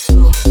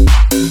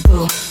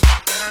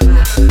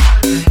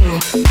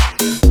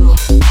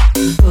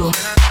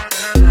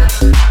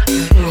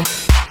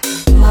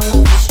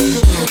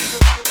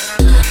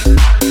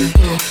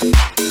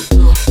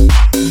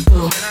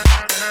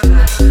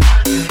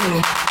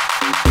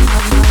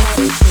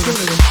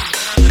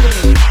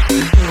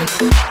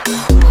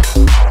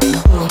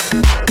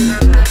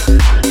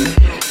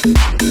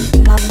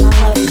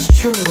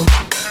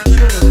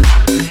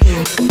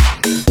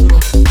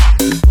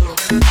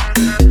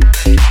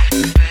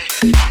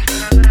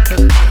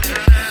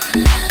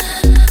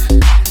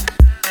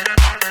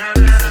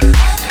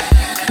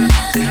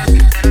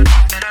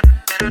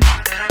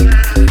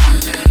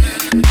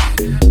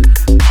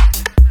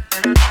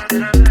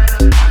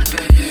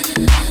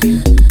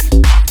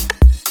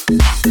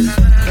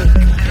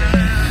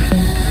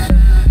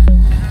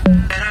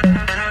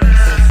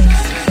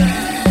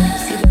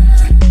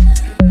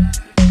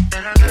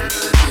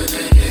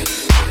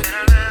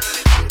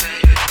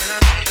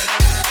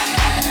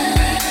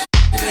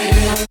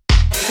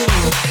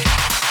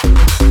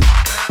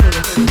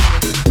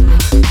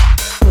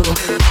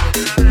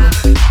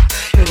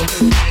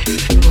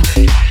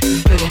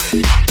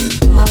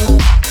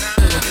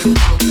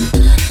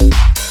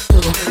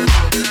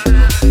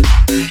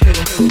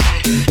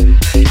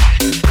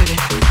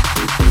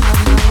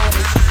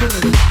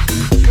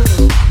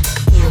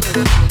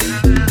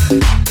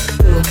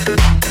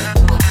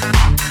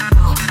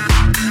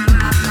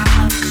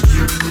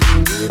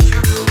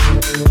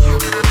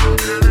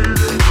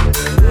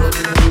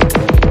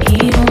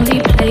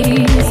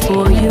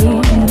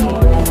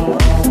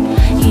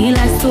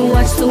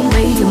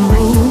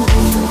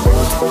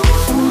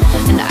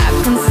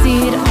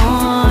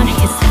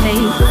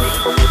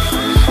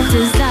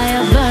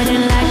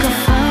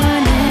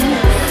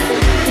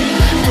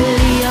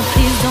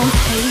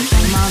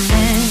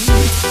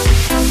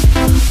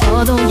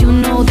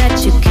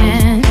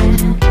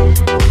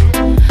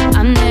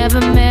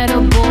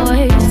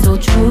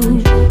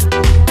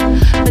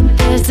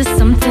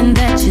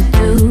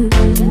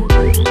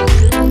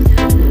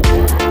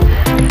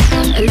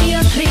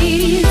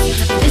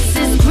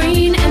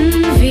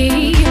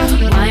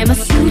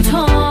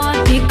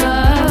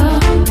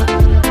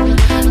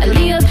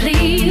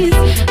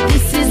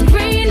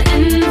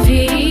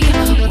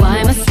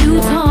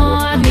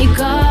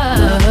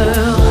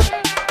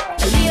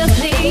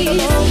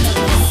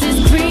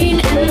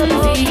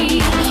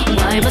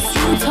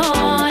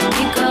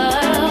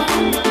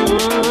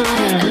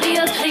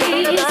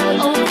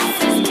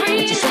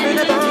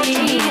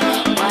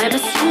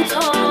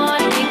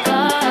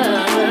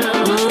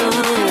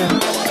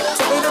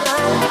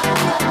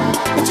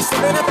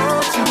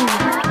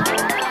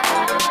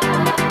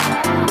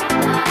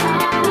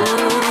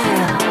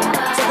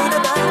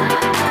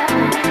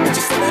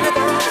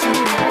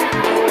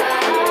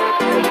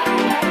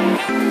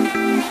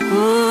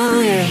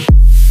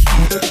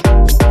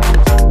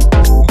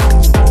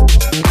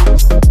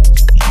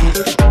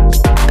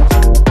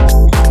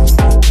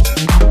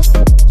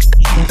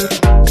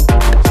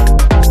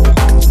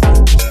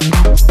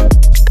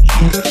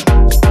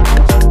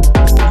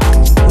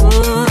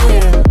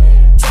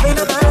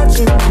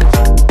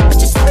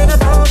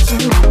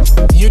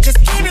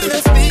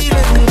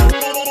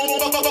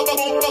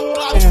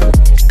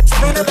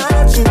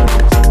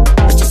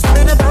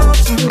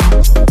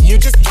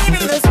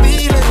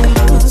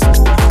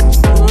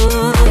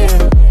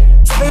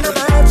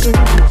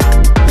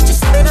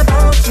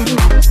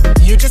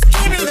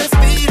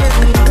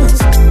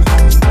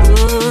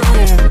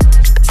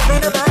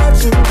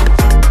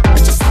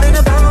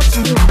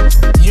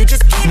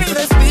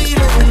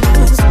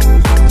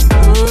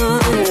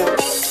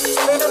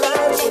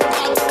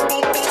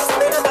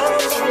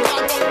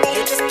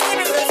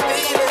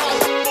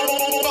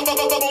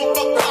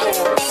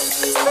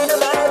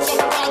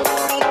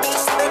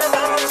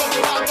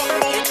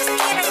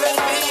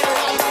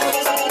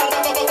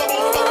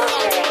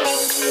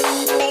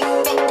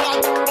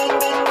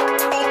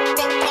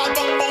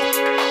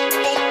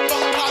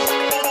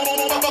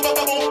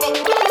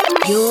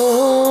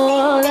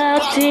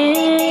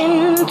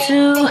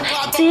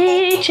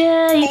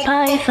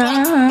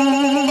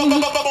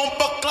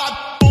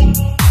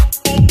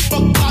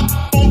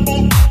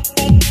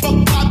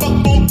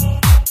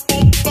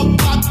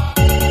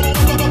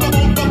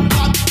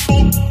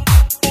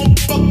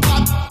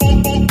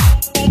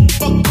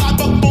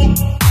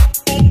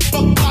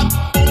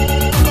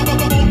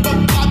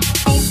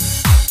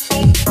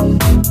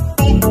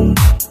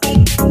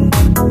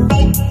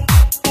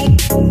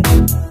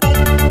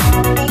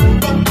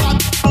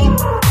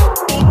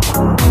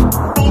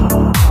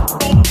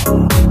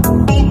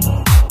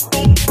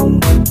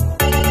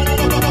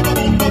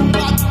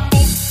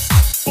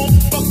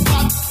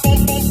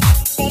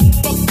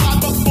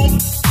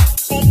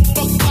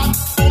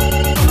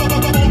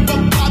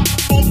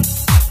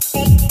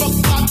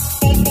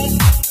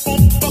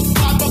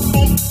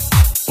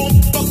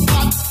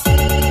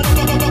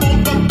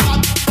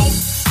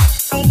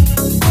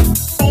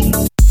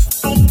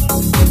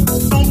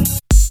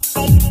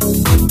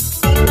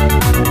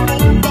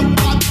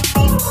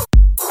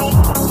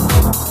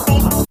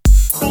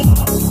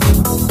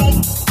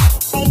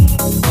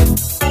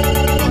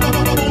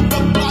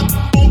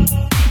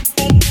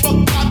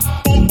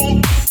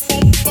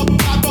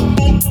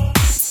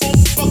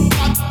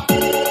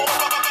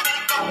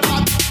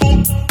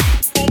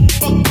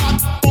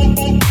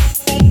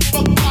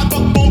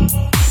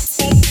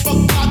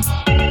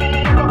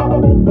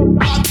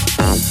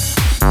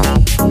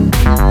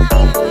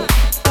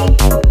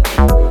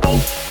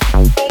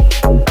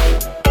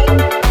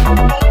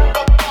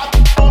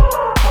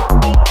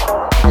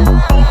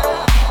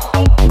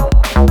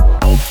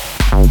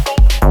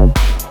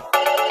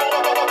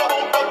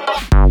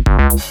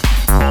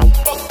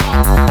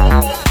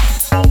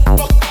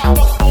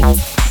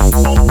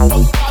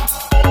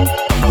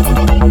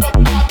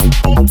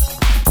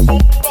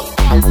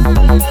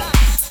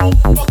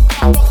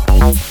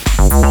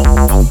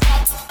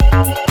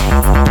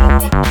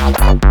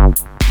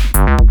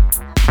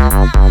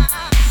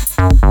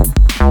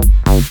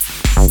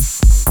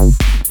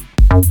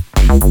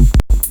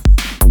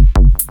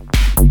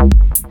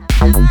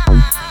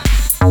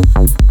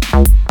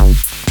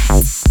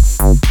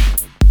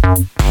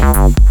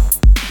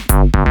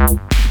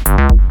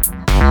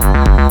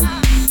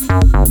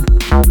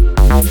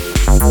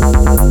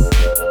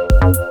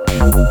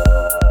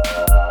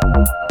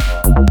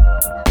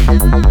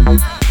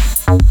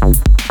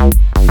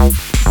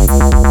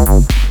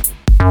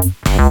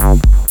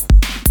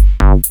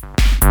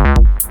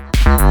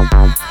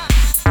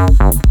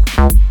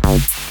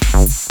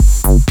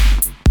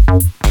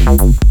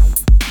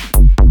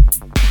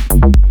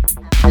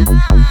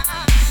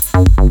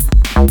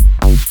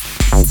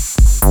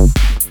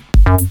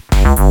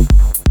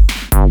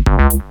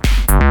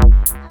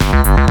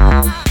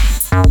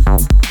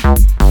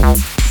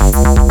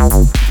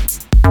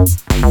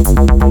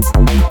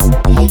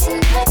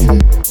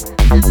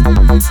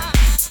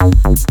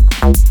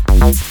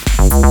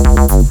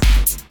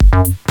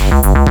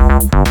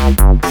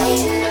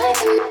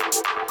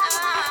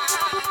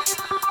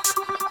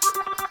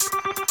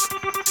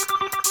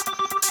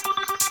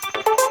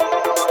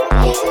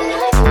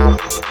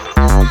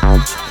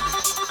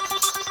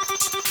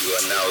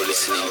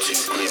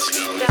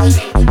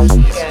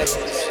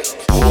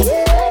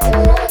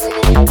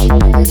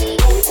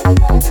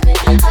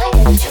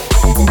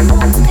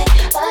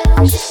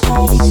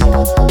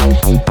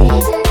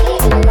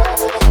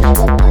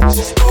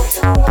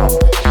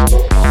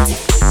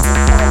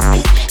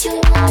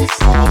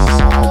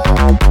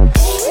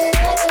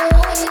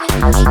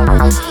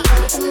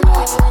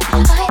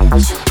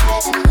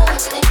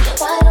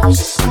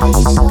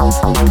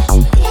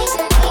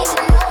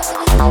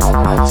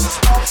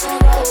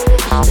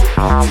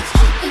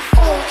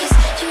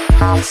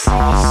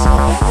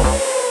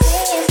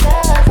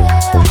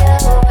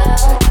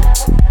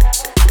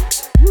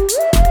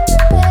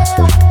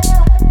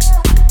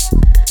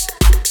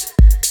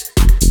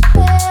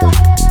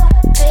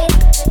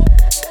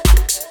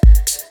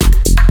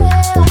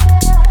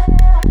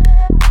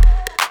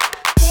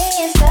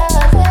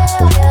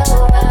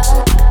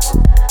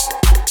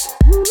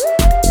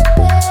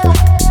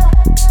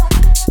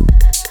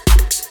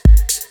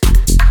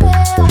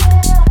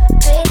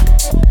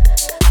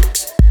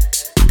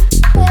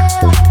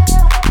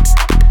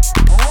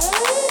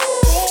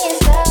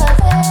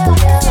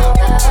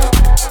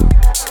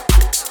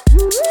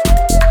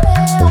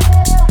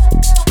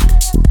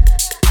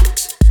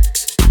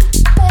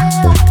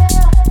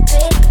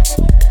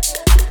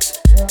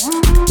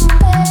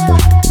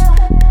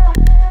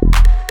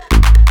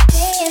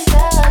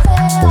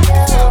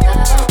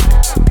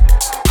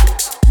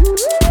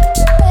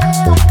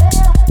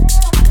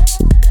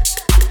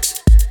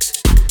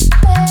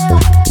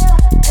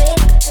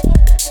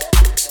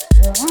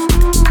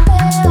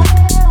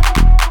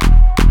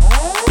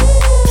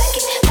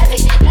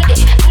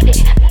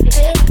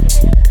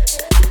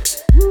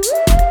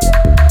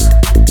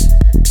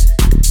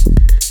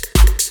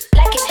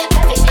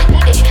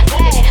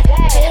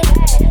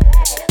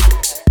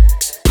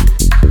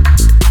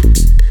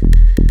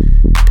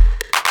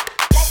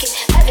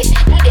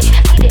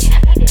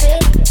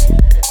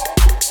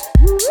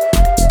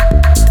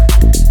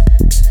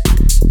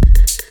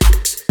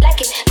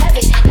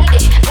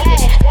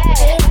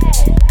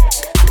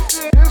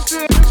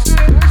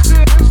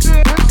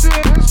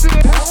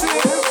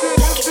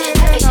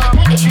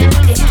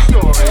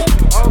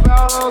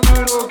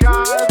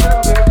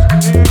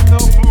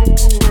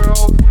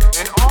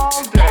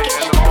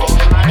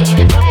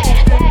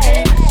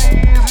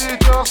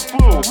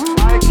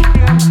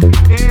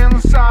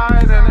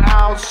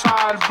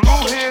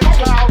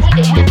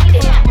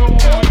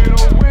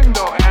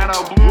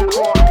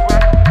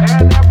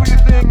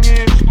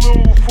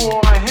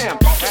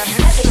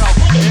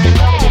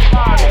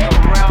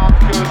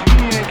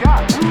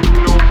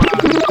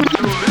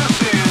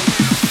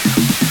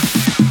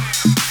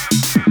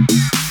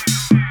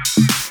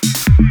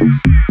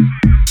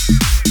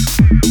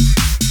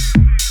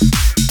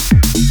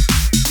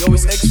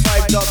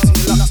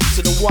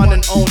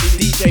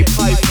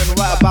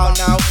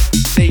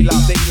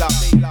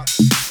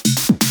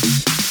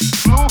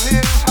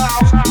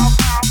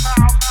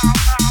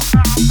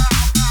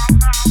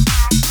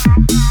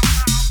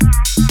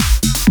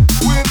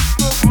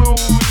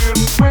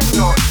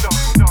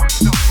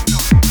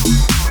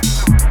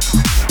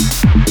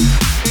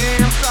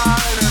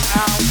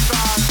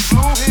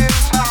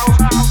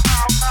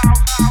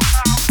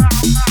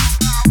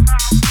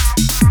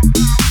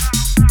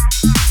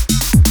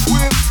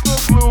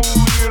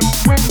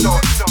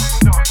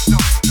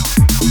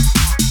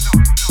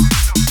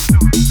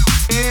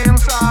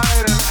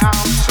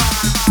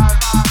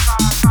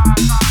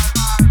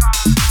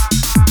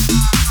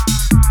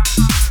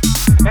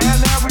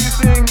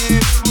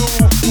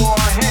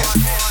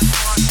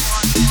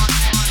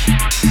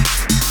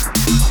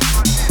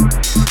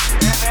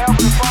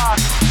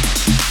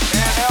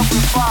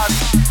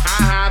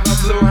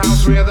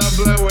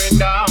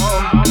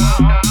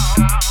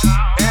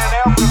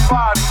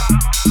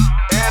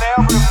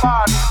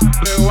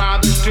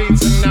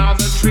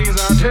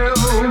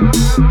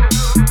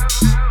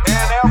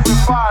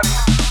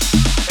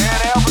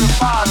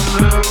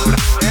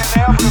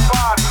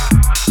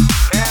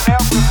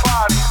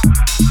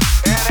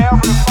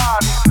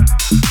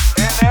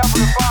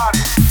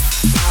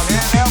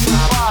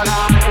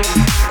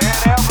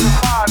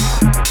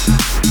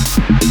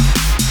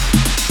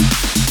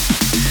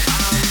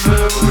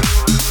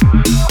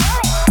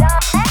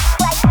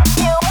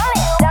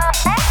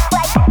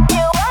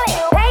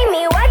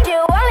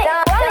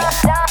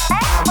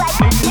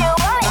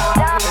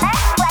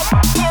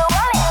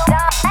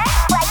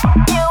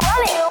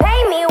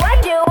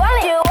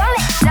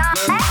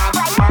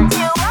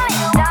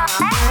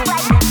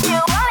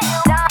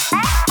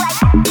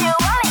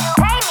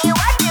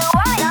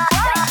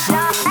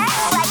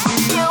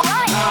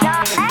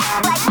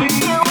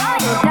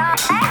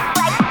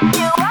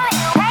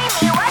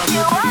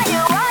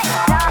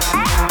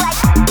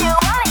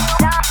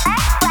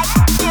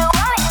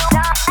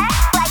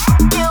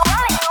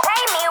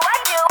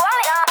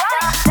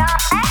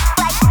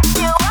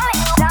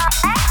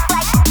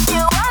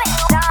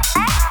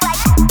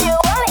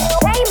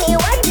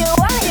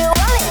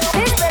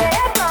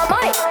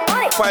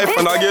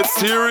 when I get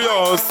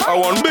serious. I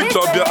want big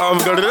up your arm,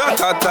 girl,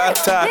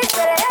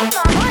 rat-tat-tat-tat.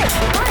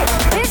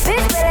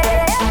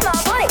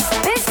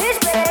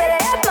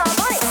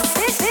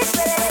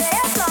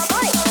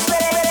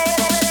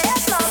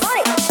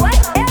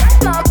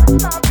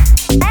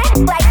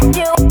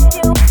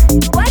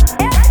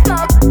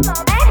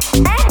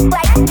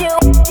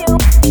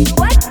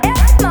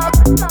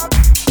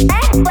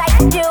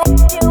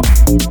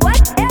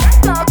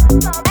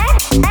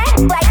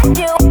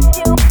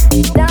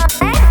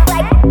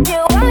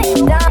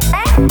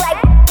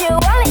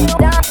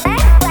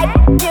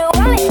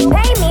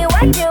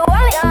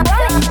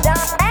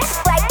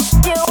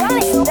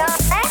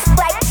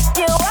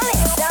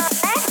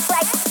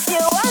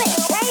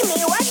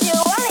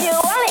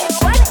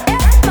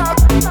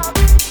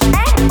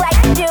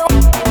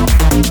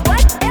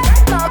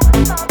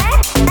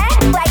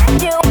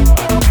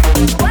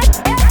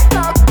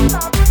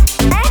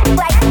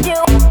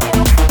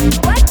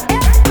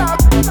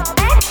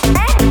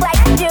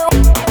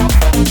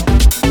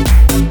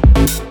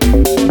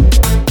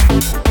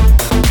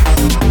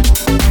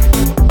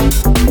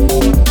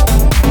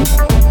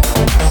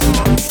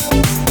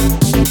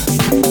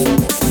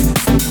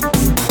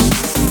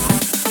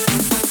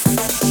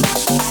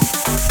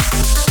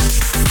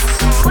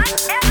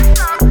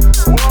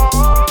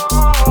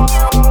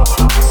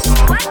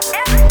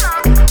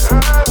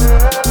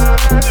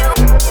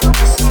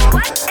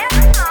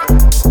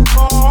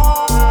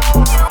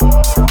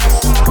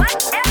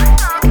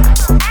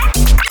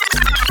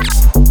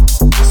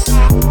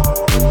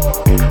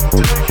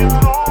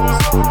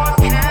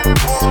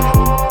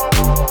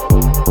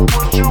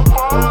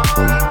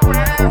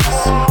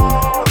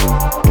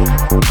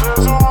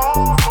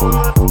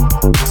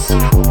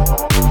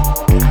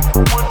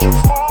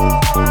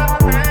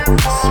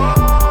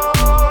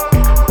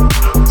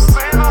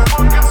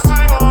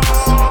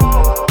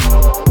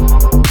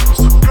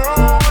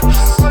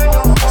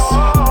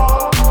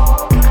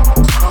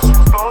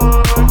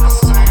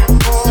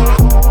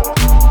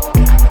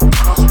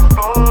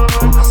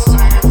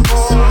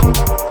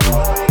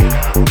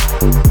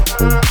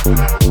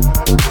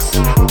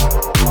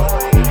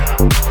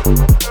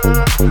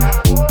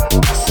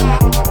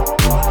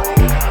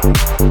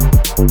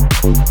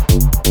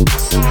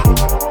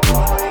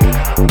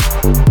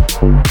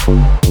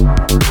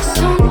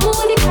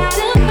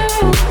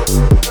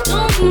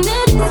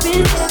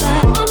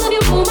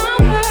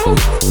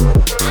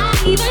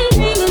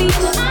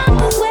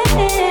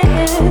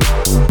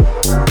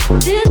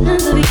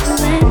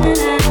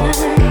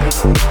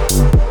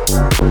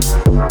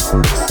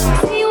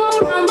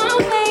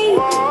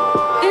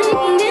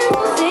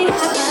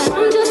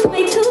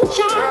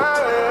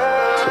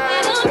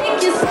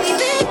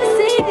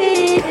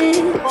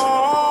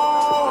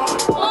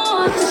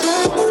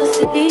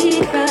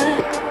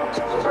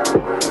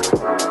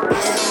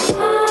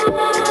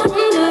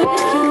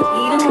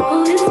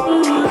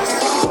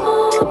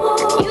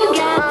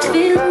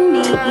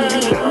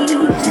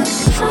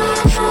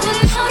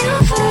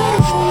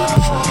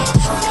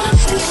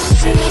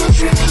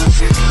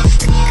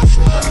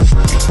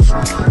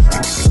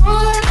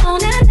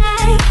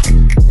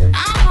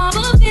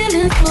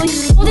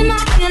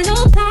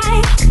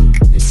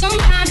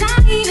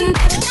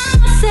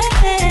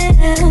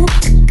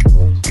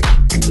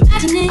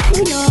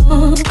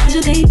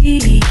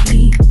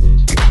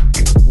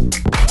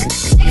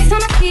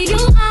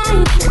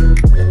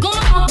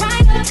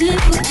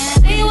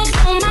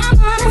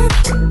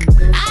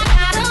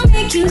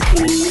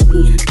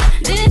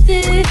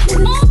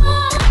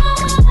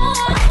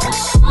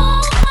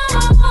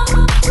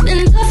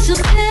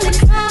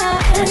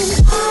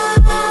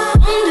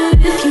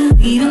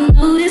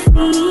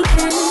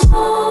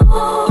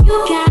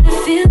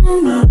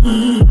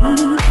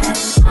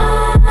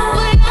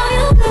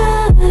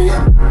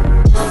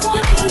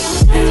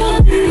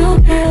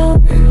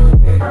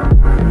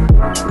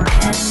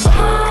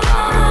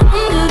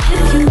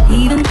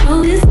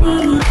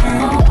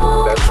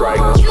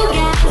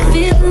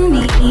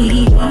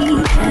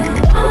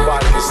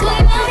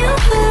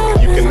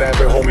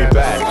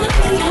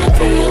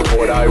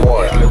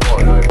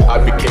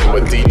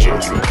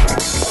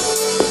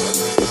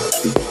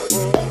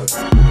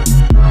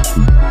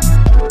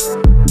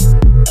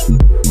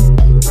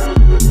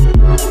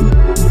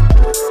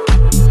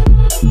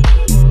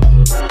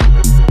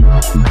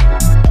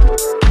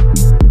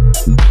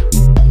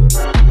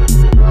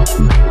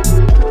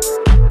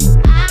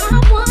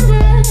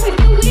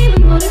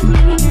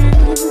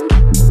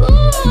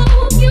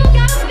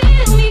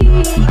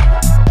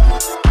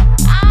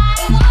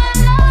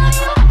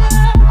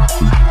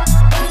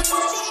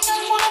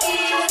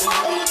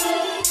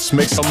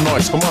 Make some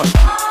noise, come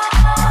on.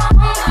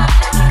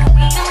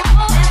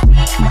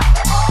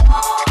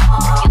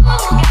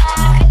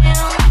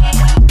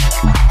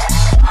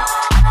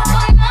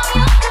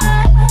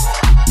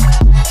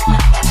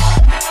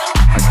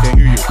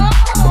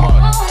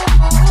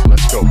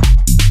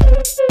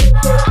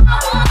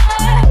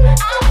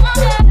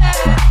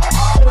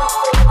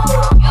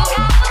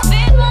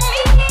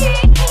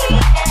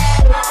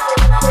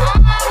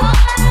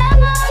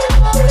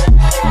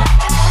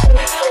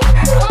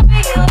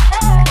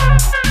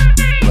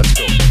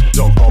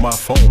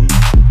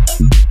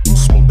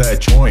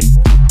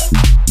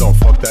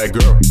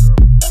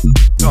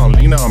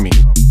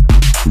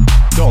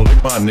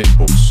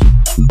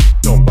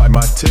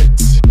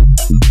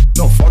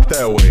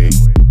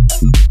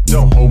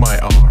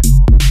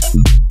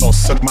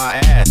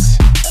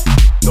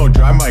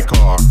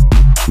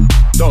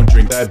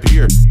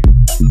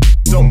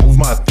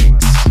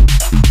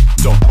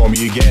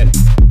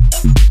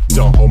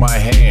 my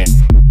hand.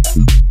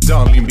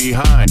 Don't leave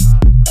behind.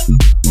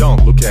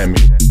 Don't look at me.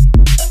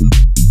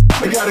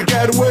 I gotta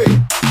get away.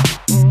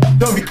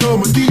 Don't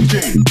become a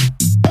DJ.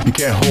 You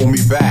can't hold me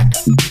back.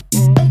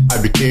 I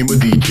became a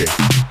DJ.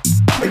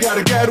 I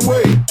gotta get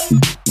away.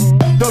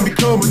 Don't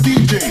become a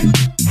DJ.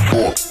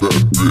 Fuck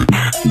that bitch.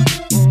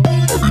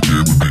 I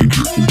became a DJ.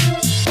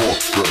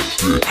 Fuck that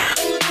bitch.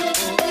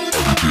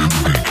 I became a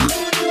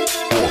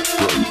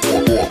DJ. Fuck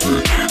that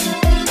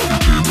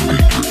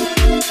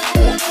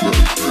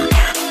bitch. I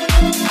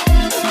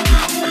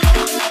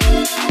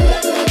became a DJ. Fuck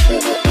that bitch.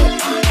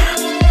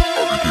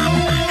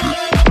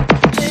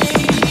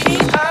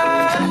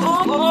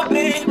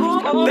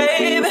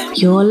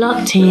 You're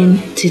locked in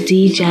to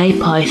DJ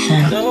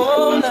Python.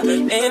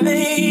 In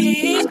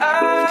these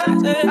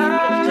eyes,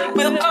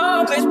 will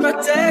always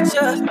protect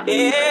you.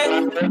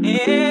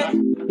 Yeah.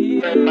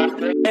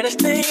 And it's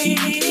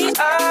these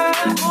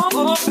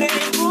eyes,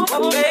 baby.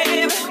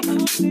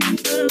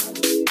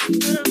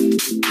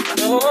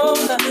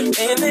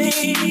 In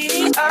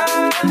these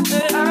eyes,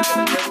 will always protect you. Yeah. These eyes, baby. In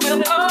these eyes, will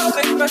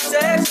always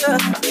protect you.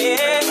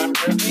 Yeah.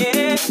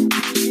 These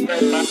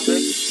eyes,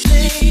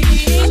 baby.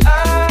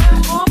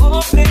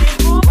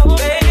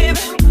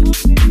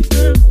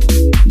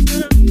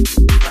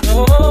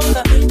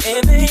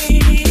 In these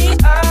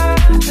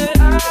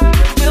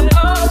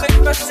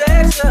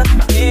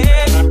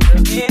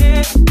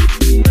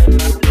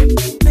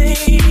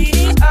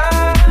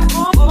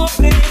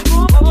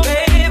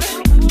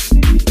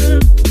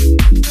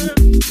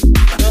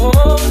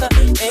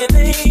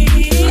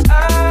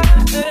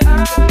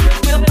eyes,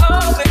 will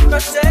always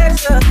protect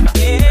you.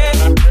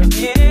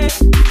 Yeah.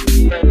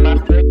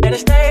 And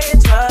it's they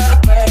try to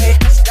break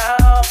us down.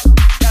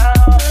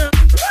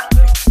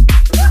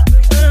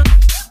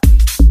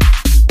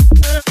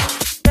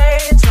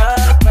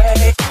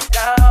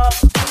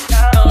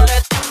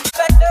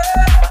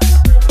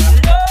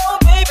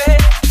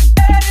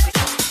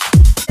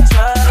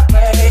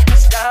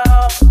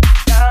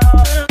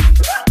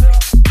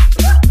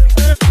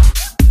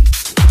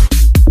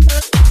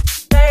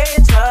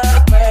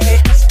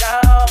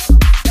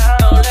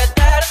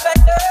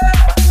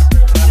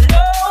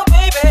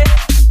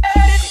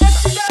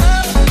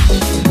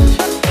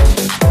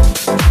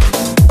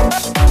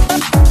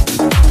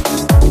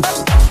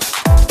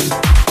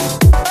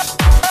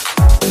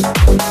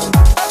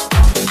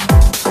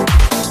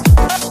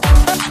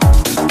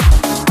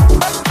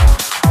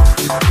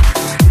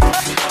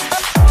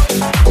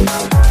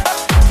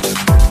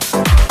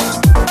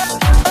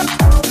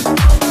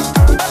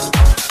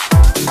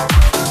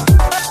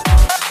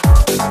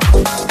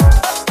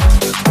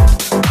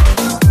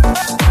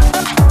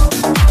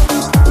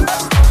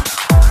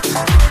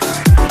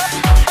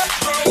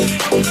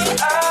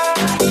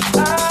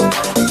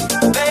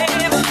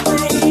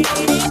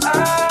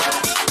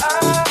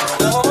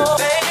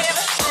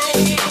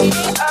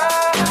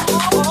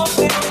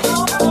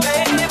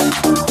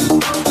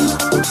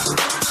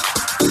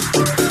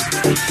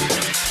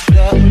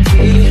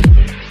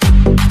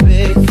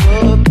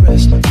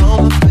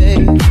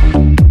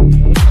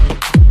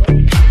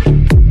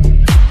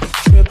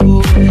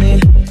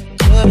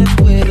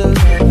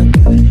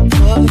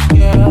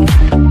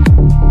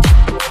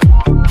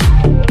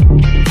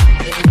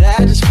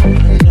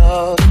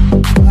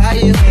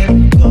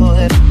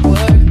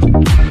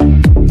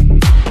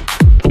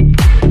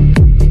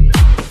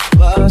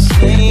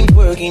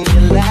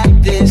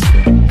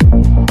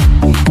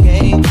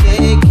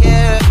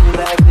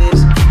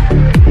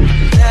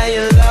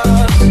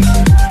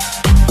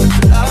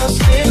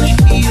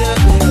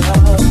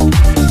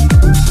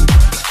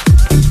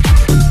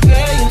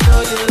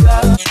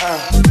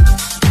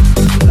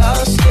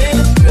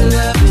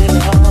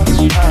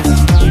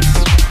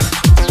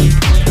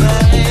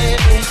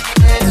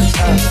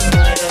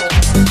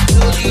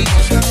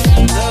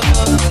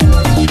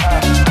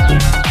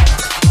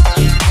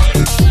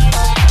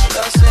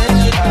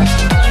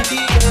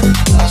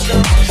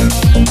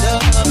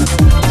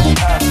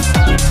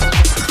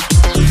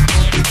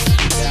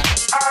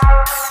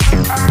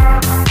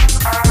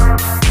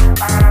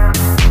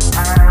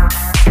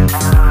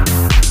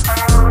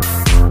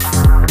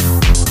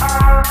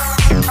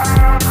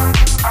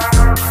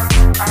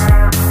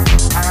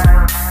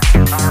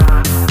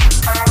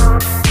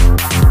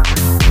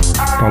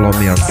 Follow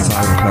me on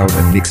SoundCloud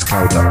and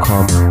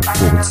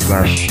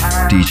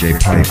Mixcloud.com/DJ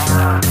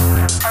Python.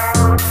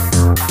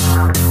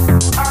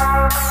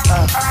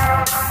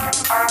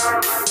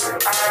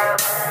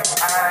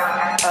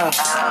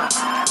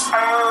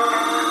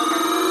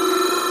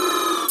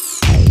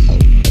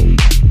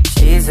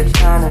 She's the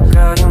kind of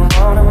girl you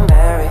wanna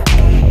marry.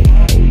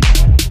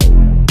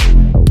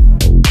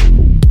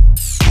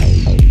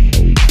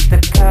 The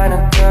kind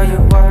of girl you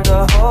want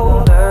the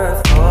whole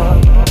earth for.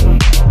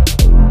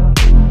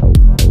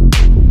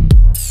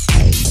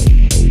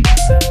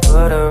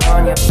 Put her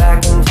on your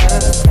back and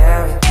just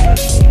carry.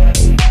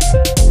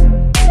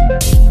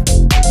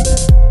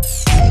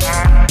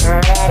 Her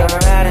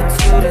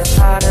attitude is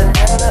hotter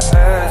than the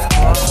earth.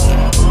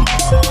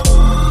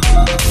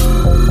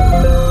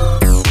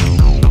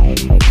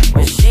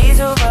 When she's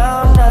around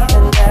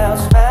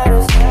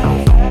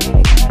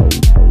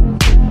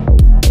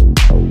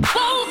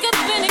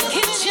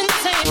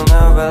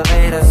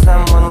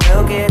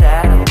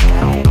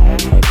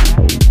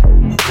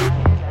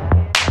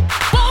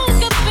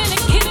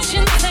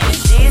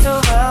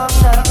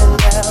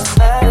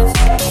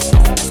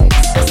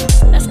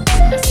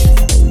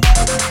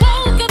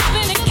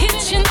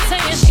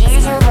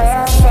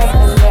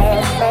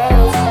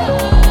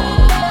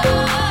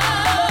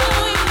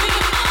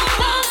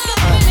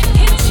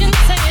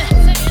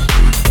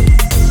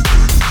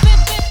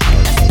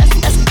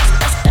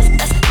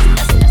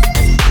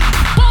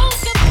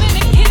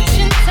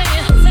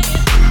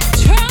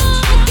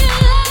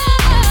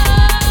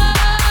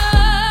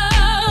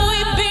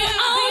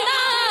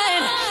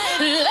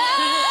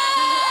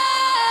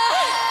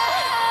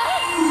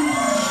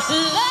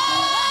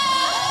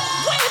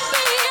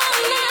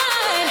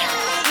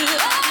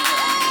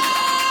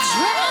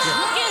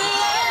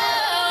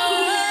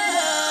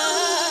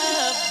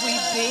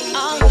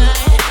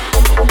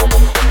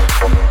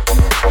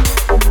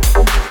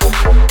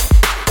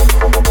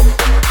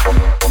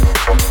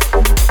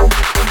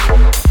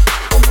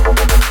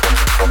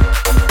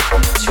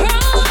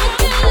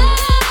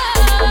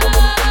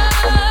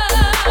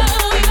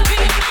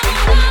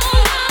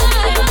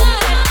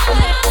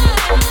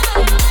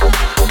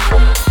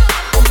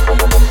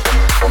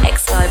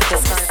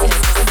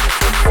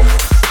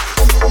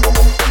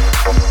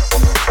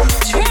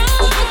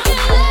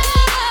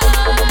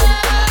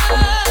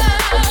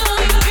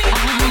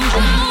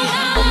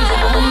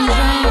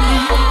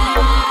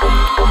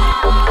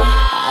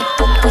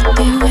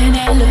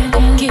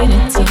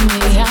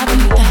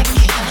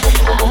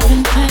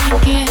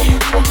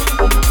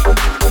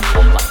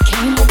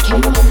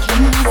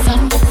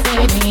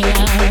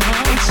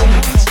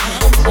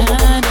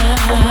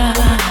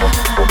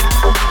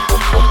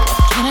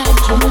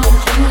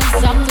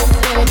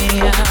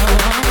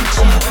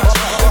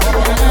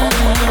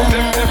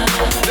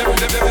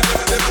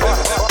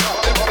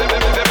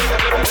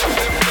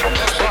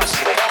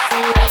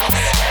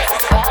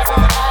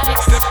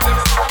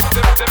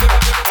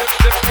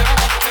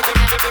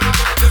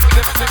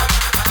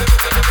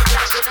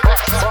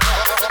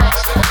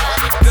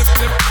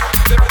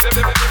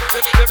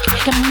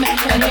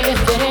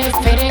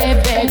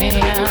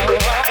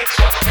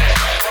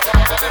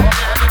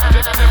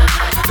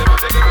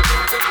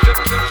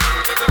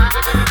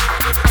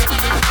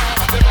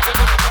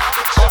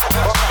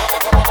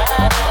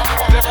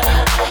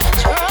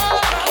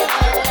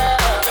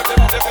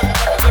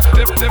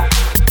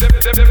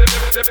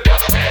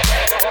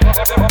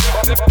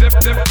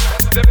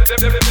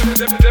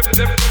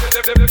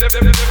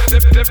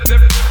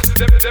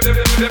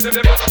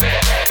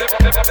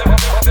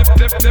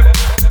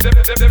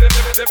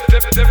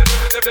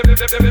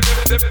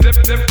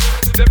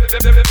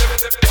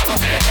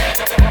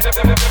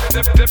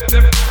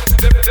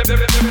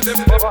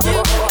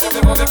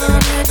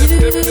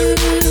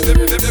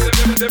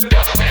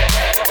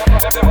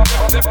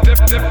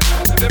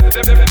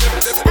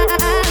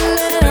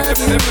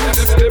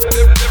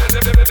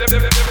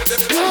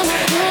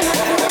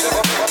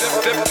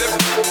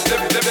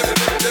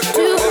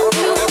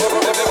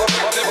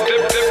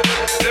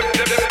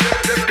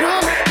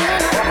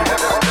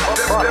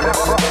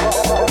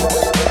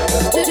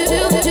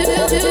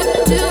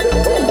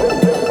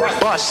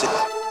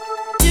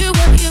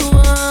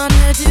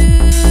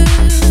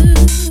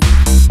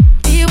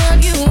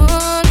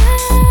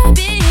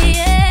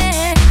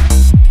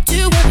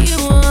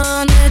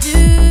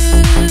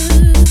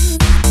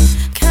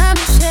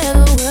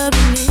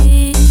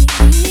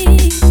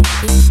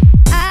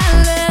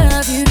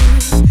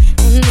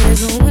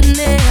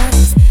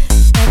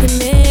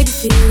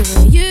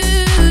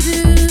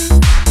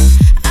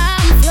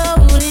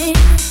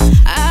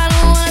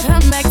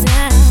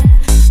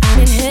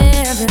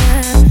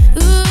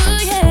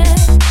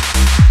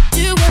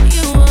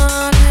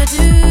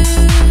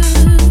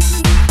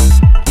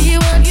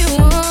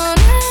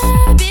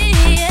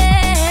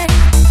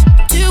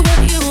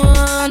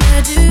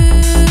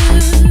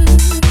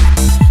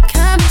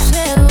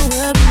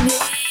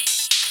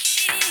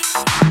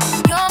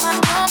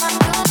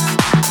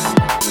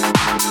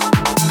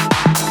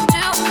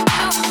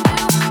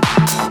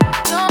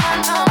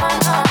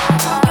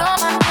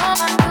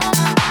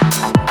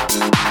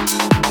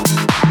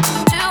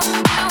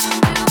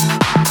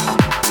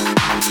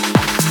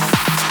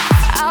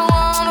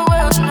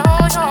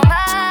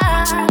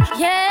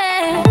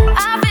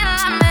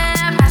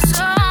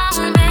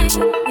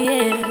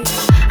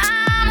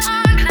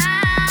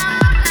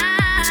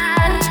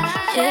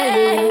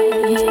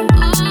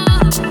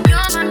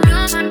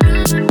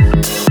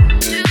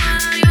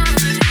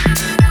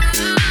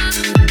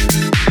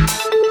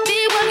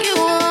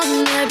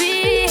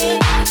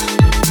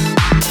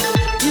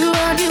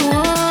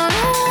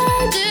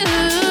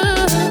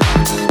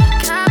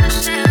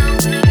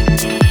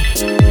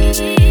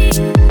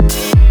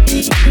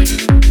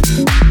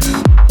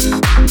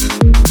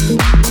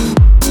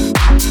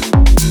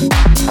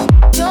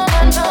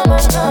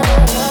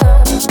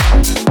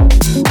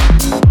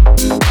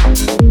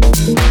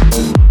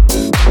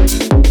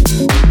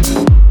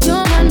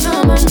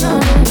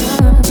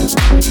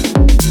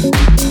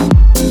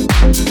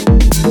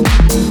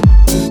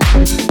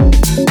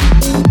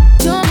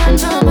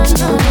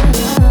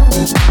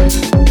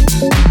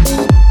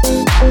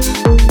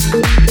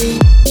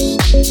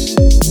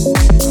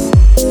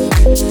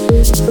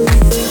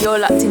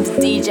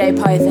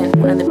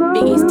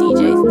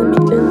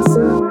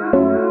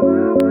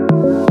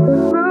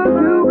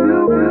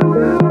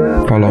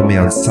Follow me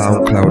on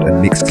SoundCloud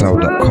and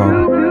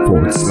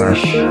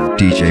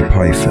Mixcloud.com/DJ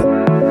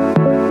Python.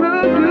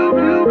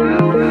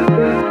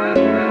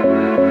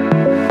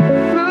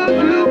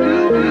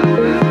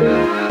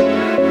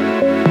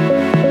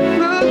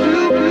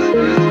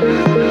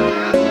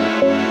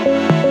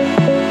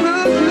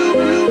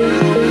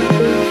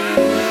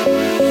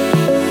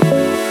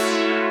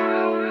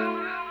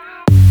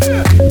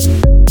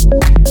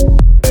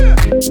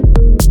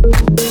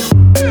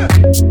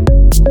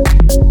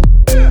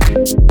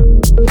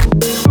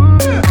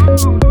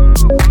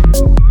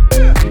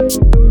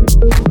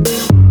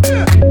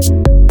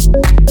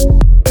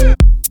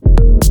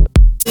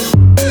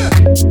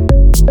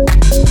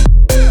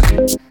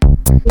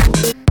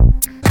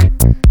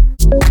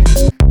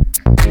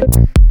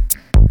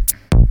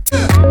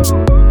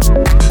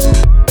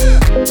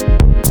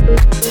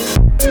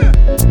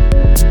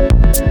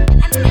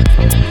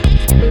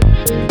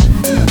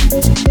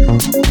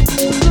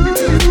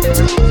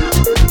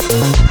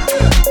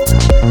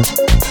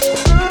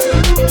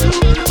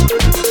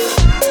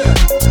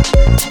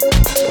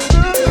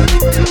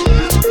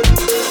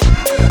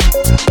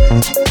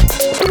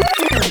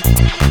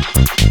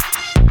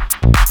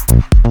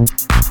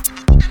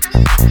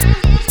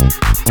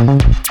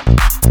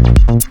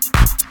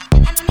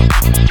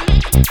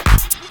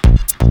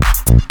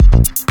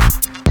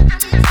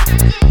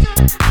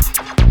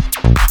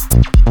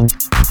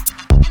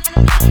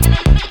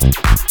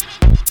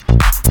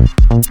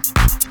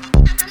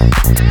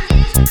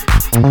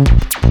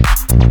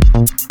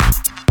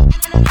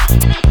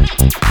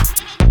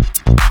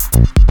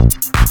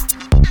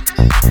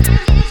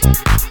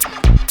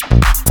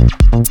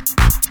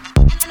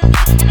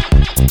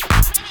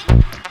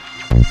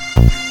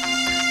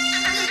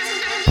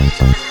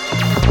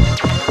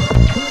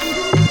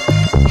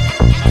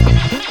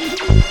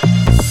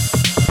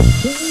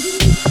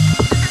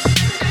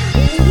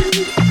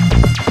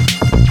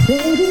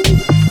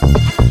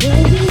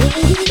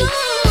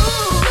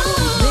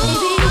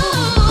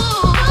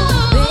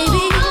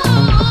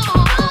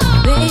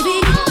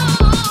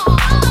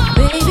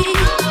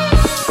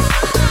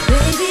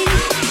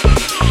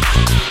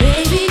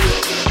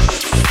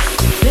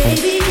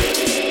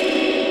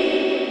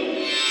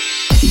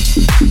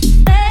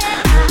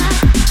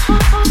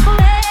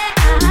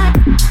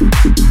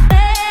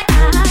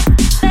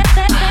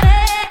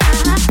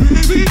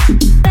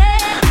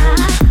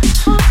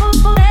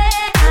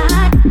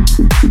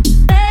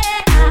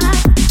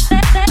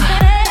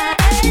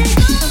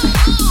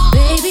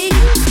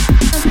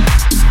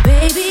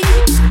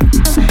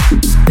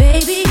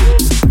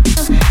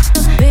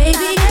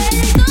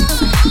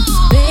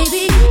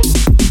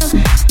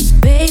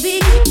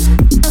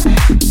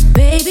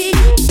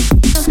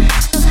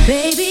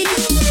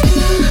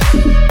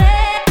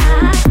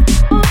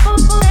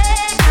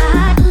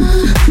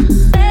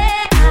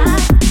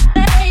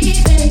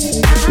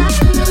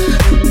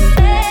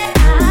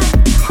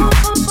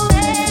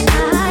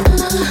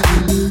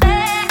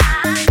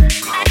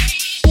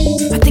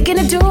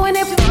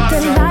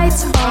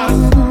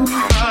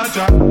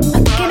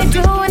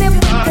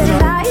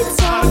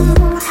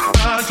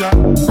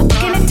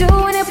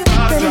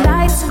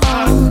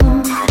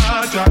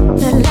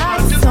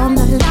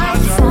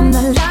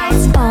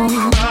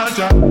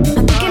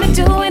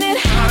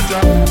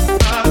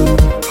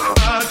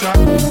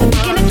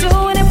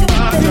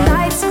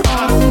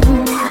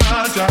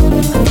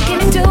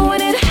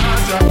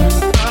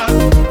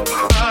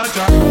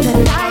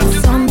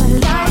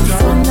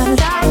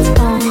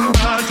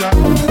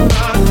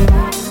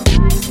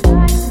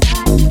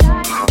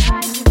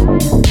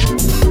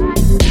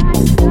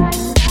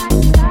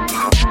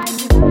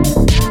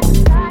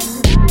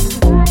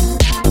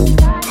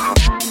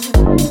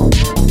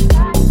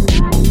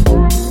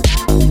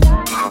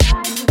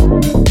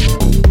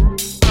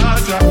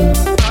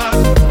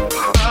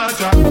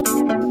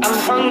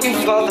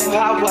 for the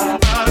power.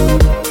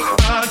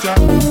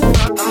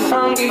 I'm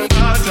hungry.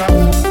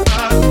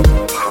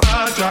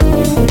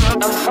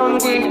 I'm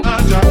hungry.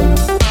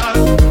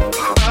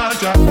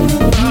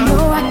 You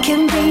know I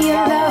can be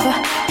your lover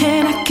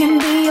and I can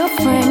be your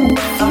friend. If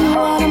you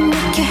wanna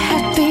make you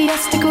happy, I'll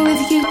stick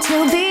with you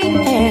till the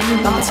end.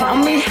 Tell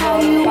me how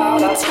you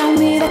want it, tell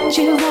me that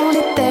you want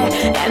it there.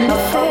 And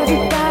if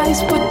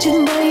everybody's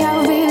watching, boy, I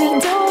really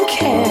don't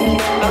care.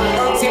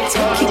 So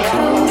take your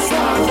clothes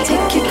off,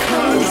 take your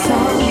clothes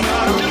off.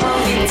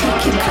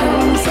 Take your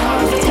clothes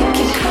off, take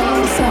your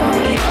clothes off.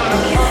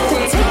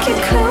 Take your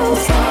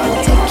clothes off,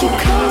 take your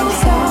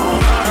clothes off.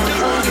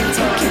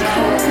 Take your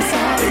clothes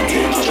off,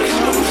 take your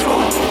clothes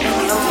off.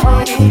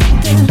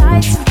 The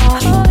lights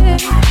on,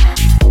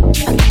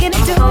 I'm gonna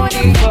do it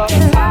with the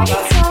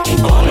lights on.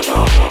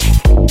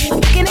 I'm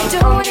gonna do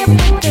it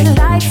with the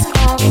lights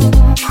on.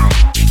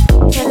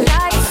 The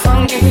lights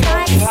on, the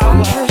lights on,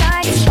 the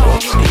lights on. I'm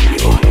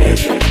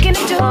gonna do it. I'm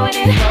gonna do it with the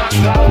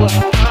lights on. I'm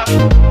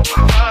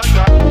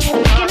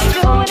gonna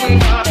do it.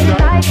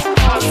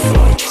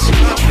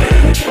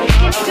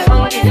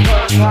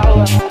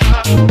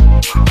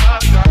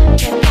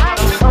 The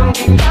lights on,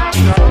 the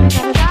lights on,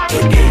 the lights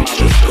on.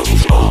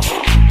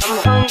 I'm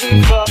hungry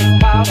for the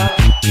power.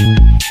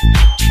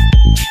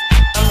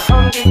 I'm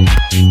hungry.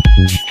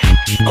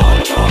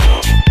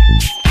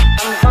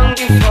 I'm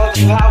hungry for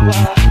the power.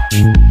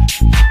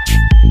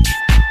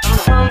 I'm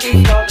hungry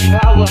for the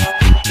power.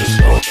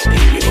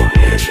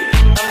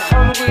 I'm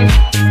hungry.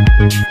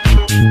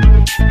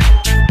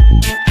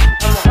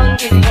 I'm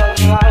hungry for the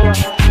power.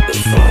 The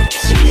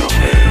thoughts in your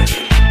head.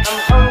 I'm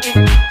hungry.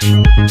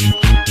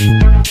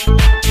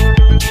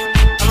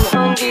 I'm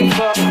hungry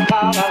for the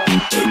power.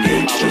 The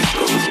game just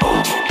goes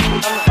on.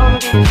 I'm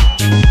hungry.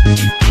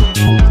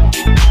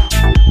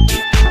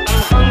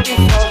 I'm hungry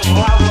for the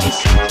power.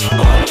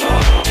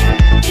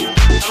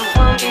 I'm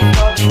hungry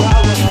for the power. I'm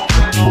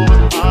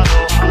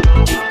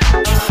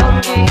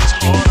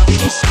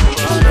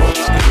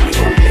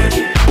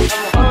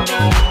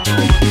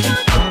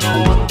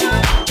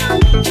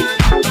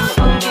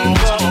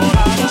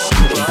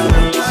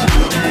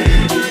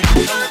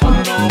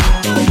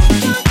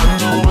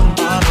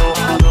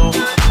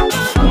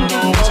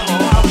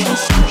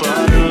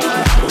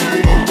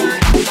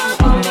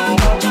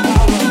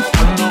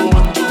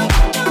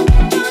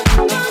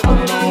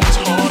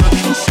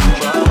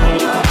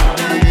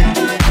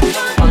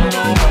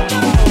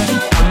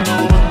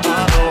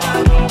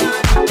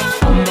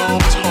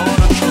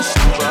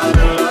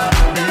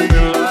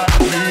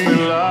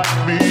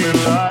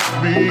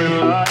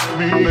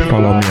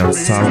Follow me on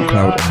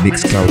SoundCloud and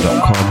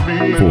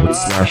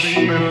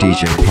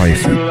Mixcloud.com/DJ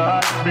Python.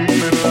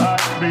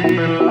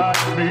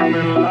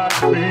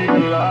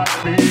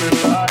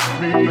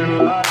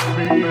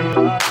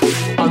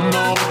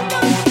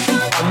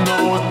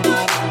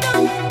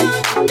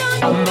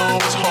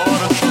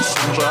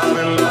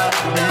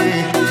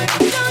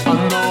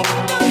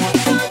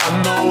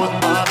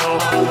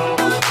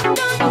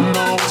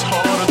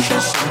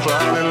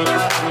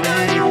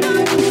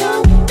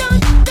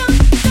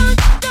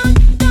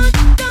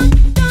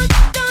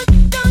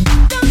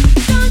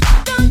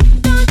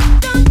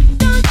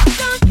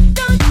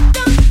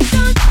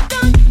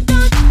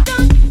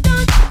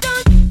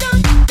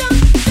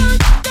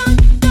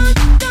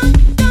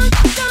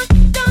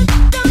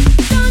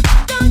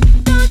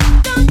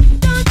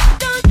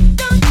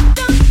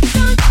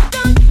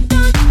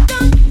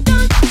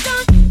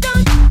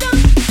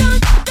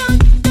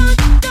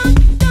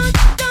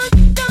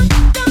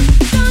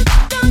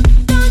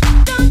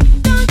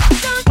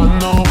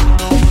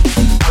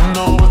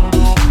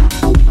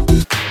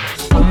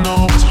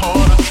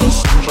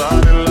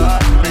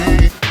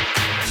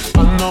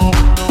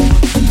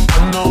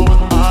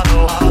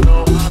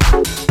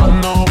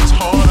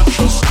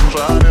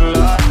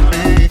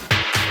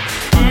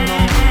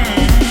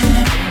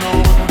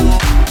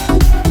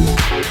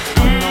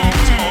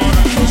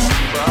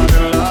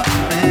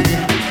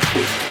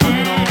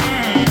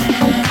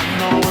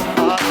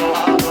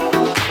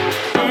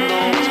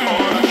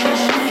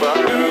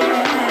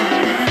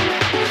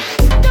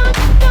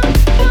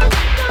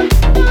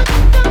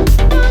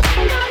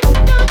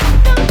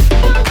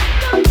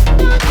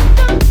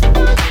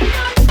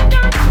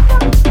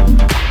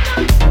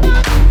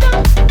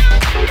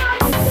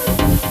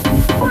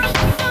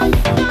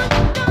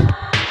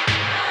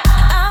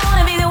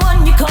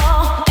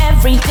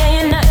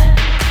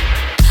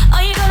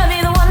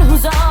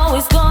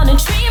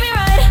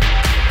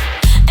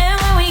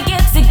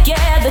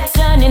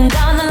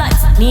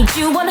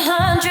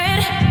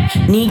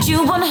 Need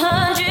you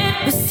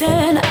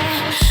 100%.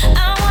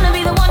 I wanna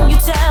be the one you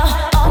tell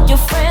all your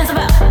friends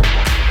about.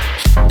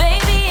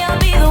 Baby, I'll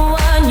be the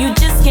one you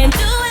just can't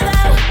do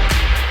without.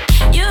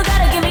 You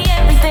gotta give me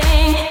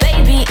everything,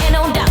 baby, ain't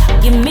no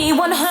doubt. Give me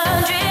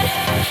 100.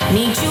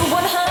 Need you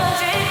 100%.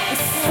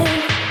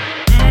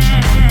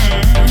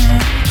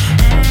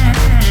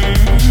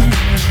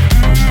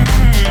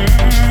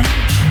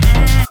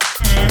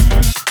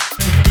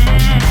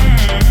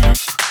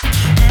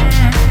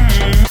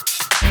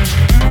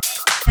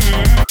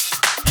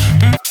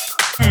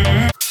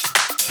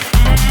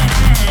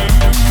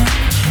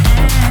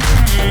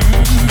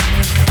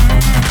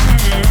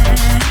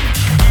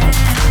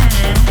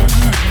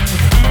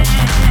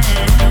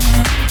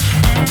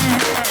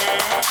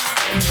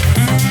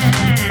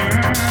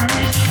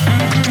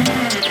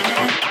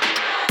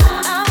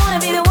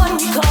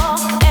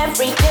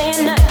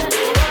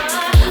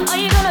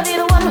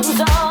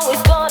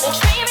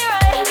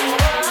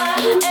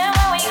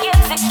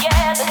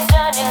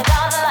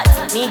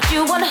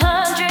 you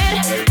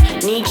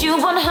 100, need you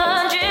 100%. I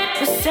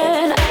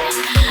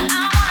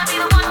wanna be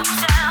the one you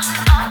tell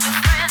all your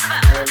friends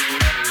about.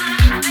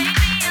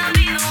 Baby, I'll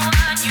be the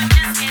one you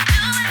just can't do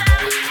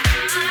without.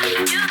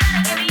 You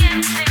gotta give me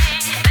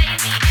everything,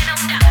 baby, ain't no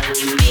doubt.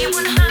 Give me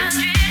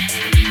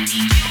 100, need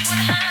you 100.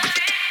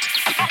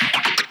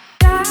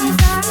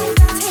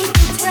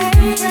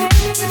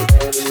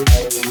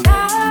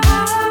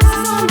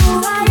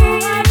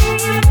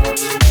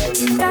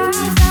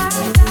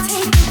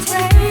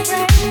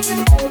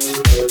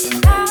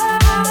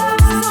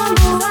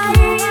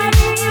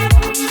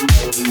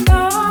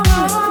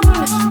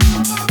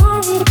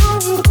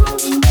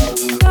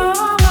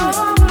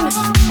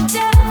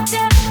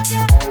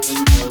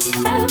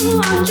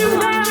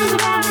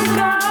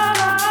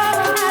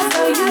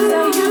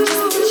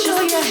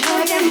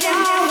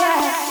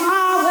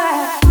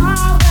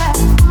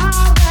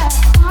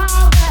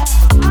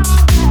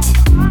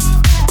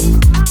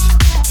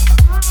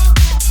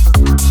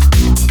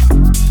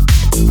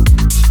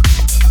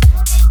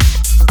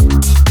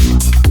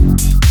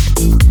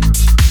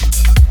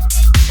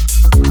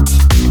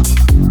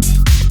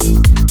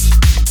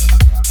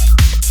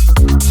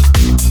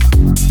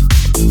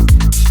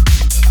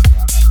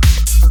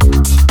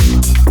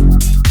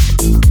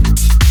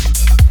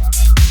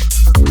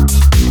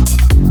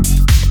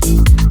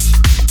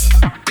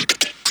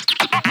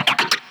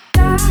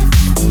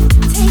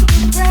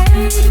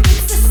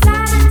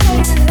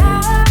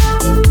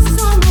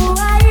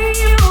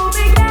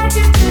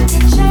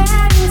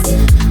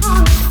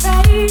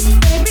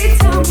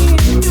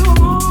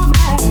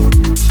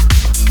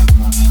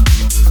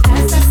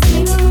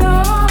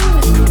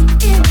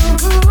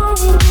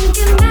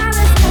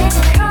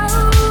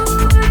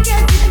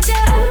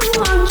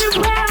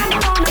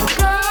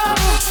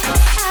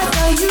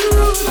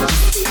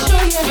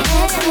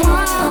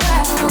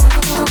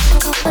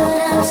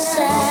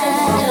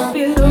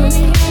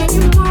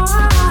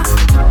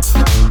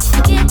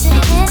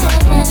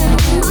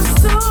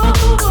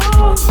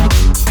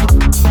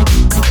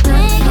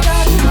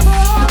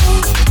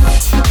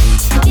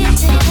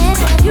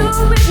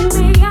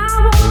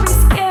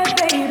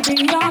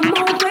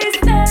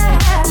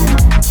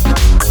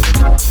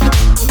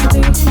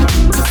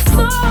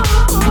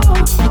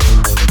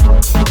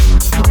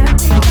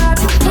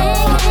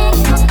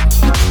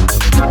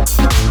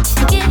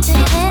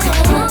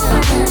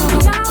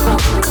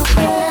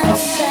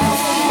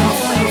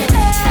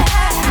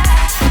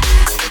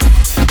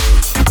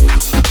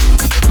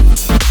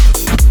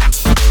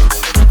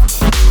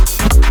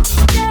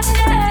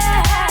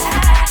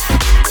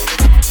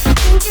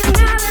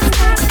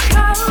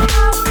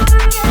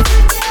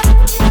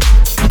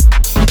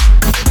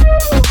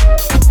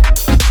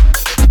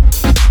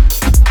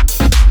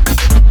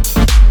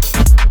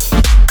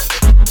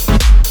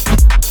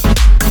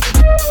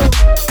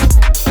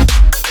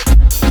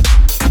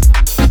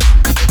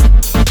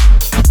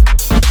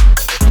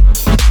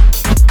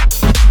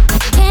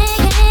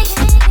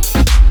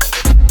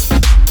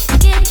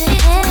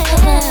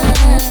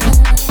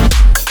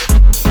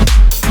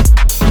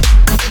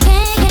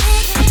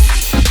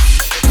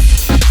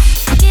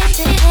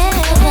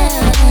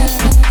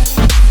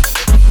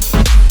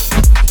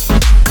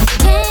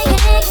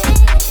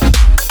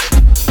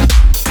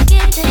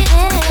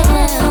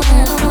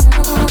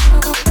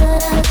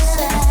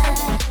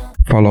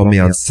 Follow me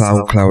on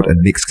SoundCloud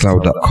and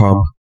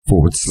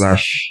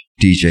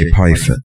Mixcloud.com/DJ Python.